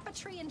to tap a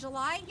tree in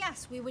July,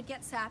 yes, we would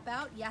get sap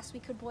out. Yes, we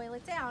could boil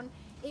it down.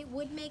 It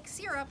would make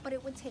syrup, but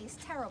it would taste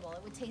terrible.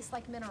 It would taste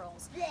like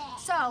minerals.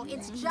 So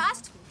it's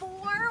just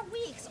 4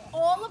 weeks.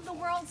 All of the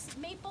world's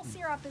maple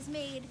syrup is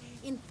made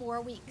in 4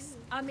 weeks.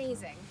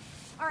 Amazing.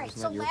 All right,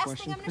 so last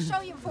thing I'm going to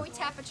show you before we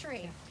tap a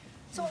tree.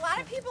 So a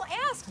lot of people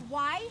ask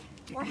why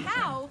or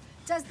how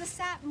does the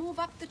sap move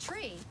up the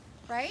tree,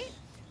 right?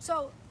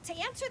 So to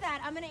answer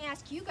that, I'm going to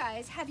ask you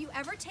guys, have you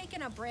ever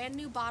taken a brand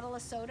new bottle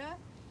of soda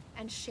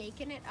and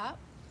shaken it up?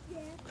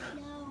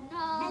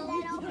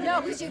 No.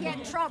 No, because you get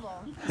in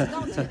trouble. So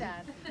don't do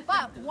that.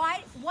 But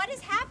why? What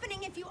is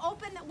happening if you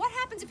open that? What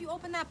happens if you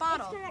open that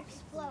bottle? It's gonna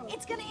explode.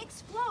 It's going to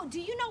explode.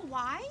 Do you know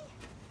why?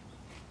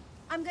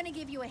 I'm going to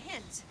give you a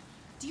hint.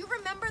 Do you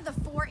remember the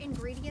 4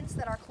 ingredients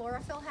that our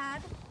chlorophyll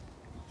had?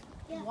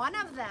 Yeah. One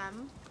of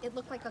them, it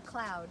looked like a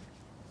cloud.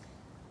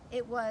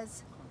 It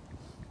was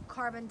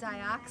carbon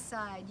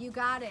dioxide. You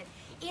got it.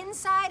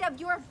 Inside of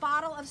your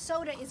bottle of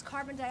soda is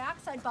carbon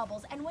dioxide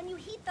bubbles, and when you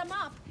heat them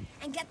up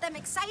and get them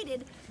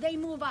excited, they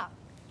move up.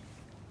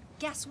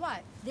 Guess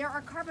what? There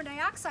are carbon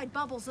dioxide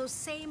bubbles, those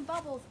same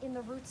bubbles in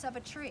the roots of a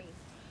tree.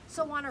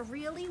 So on a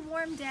really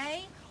warm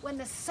day, when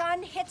the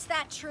sun hits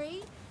that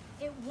tree,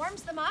 it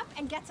warms them up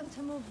and gets them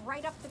to move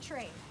right up the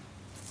tree.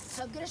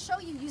 So I'm going to show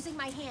you using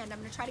my hand. I'm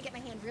going to try to get my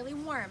hand really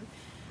warm.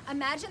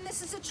 Imagine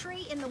this is a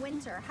tree in the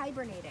winter,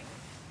 hibernating.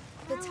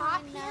 The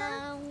top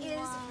here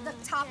is the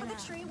top of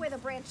the tree where the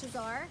branches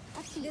are.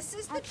 This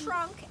is the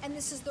trunk, and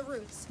this is the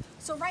roots.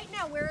 So right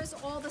now, where is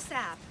all the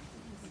sap?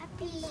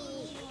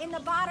 In the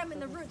bottom, in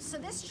the roots. So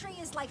this tree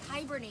is like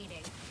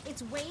hibernating.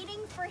 It's waiting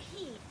for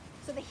heat.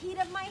 So the heat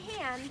of my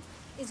hand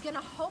is going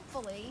to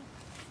hopefully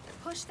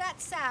push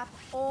that sap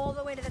all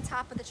the way to the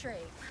top of the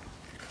tree.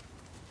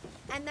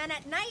 And then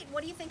at night,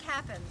 what do you think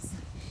happens?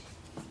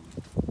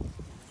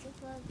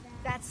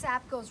 That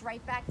sap goes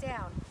right back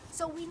down.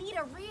 So we need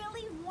a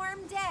really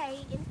warm day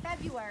in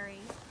February,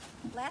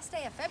 last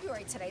day of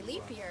February today,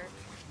 leap year,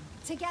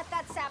 to get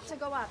that sap to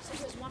go up. So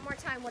here's one more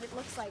time what it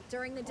looks like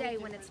during the day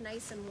when it's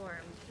nice and warm.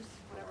 Just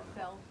whatever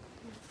fell.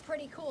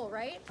 Pretty cool,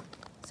 right?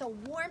 So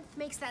warmth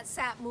makes that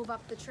sap move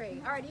up the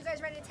tree. All right, are you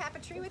guys ready to tap a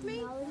tree with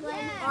me?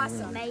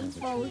 Awesome.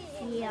 Maple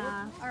here.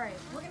 All right,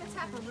 we're gonna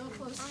tap a real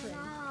close tree.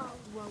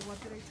 Well,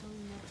 what did I tell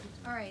you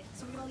not to All right,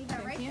 so we're gonna leave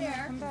that right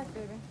there. Come back,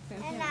 baby.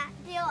 And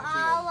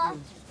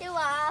do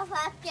all of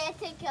us get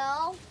to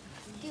go?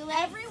 Do it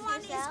Everyone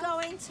is yourself?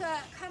 going to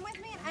come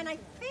with me, and I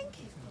think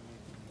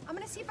I'm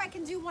gonna see if I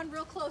can do one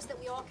real close that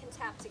we all can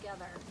tap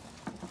together.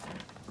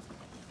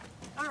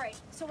 All right,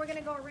 so we're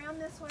gonna go around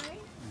this way.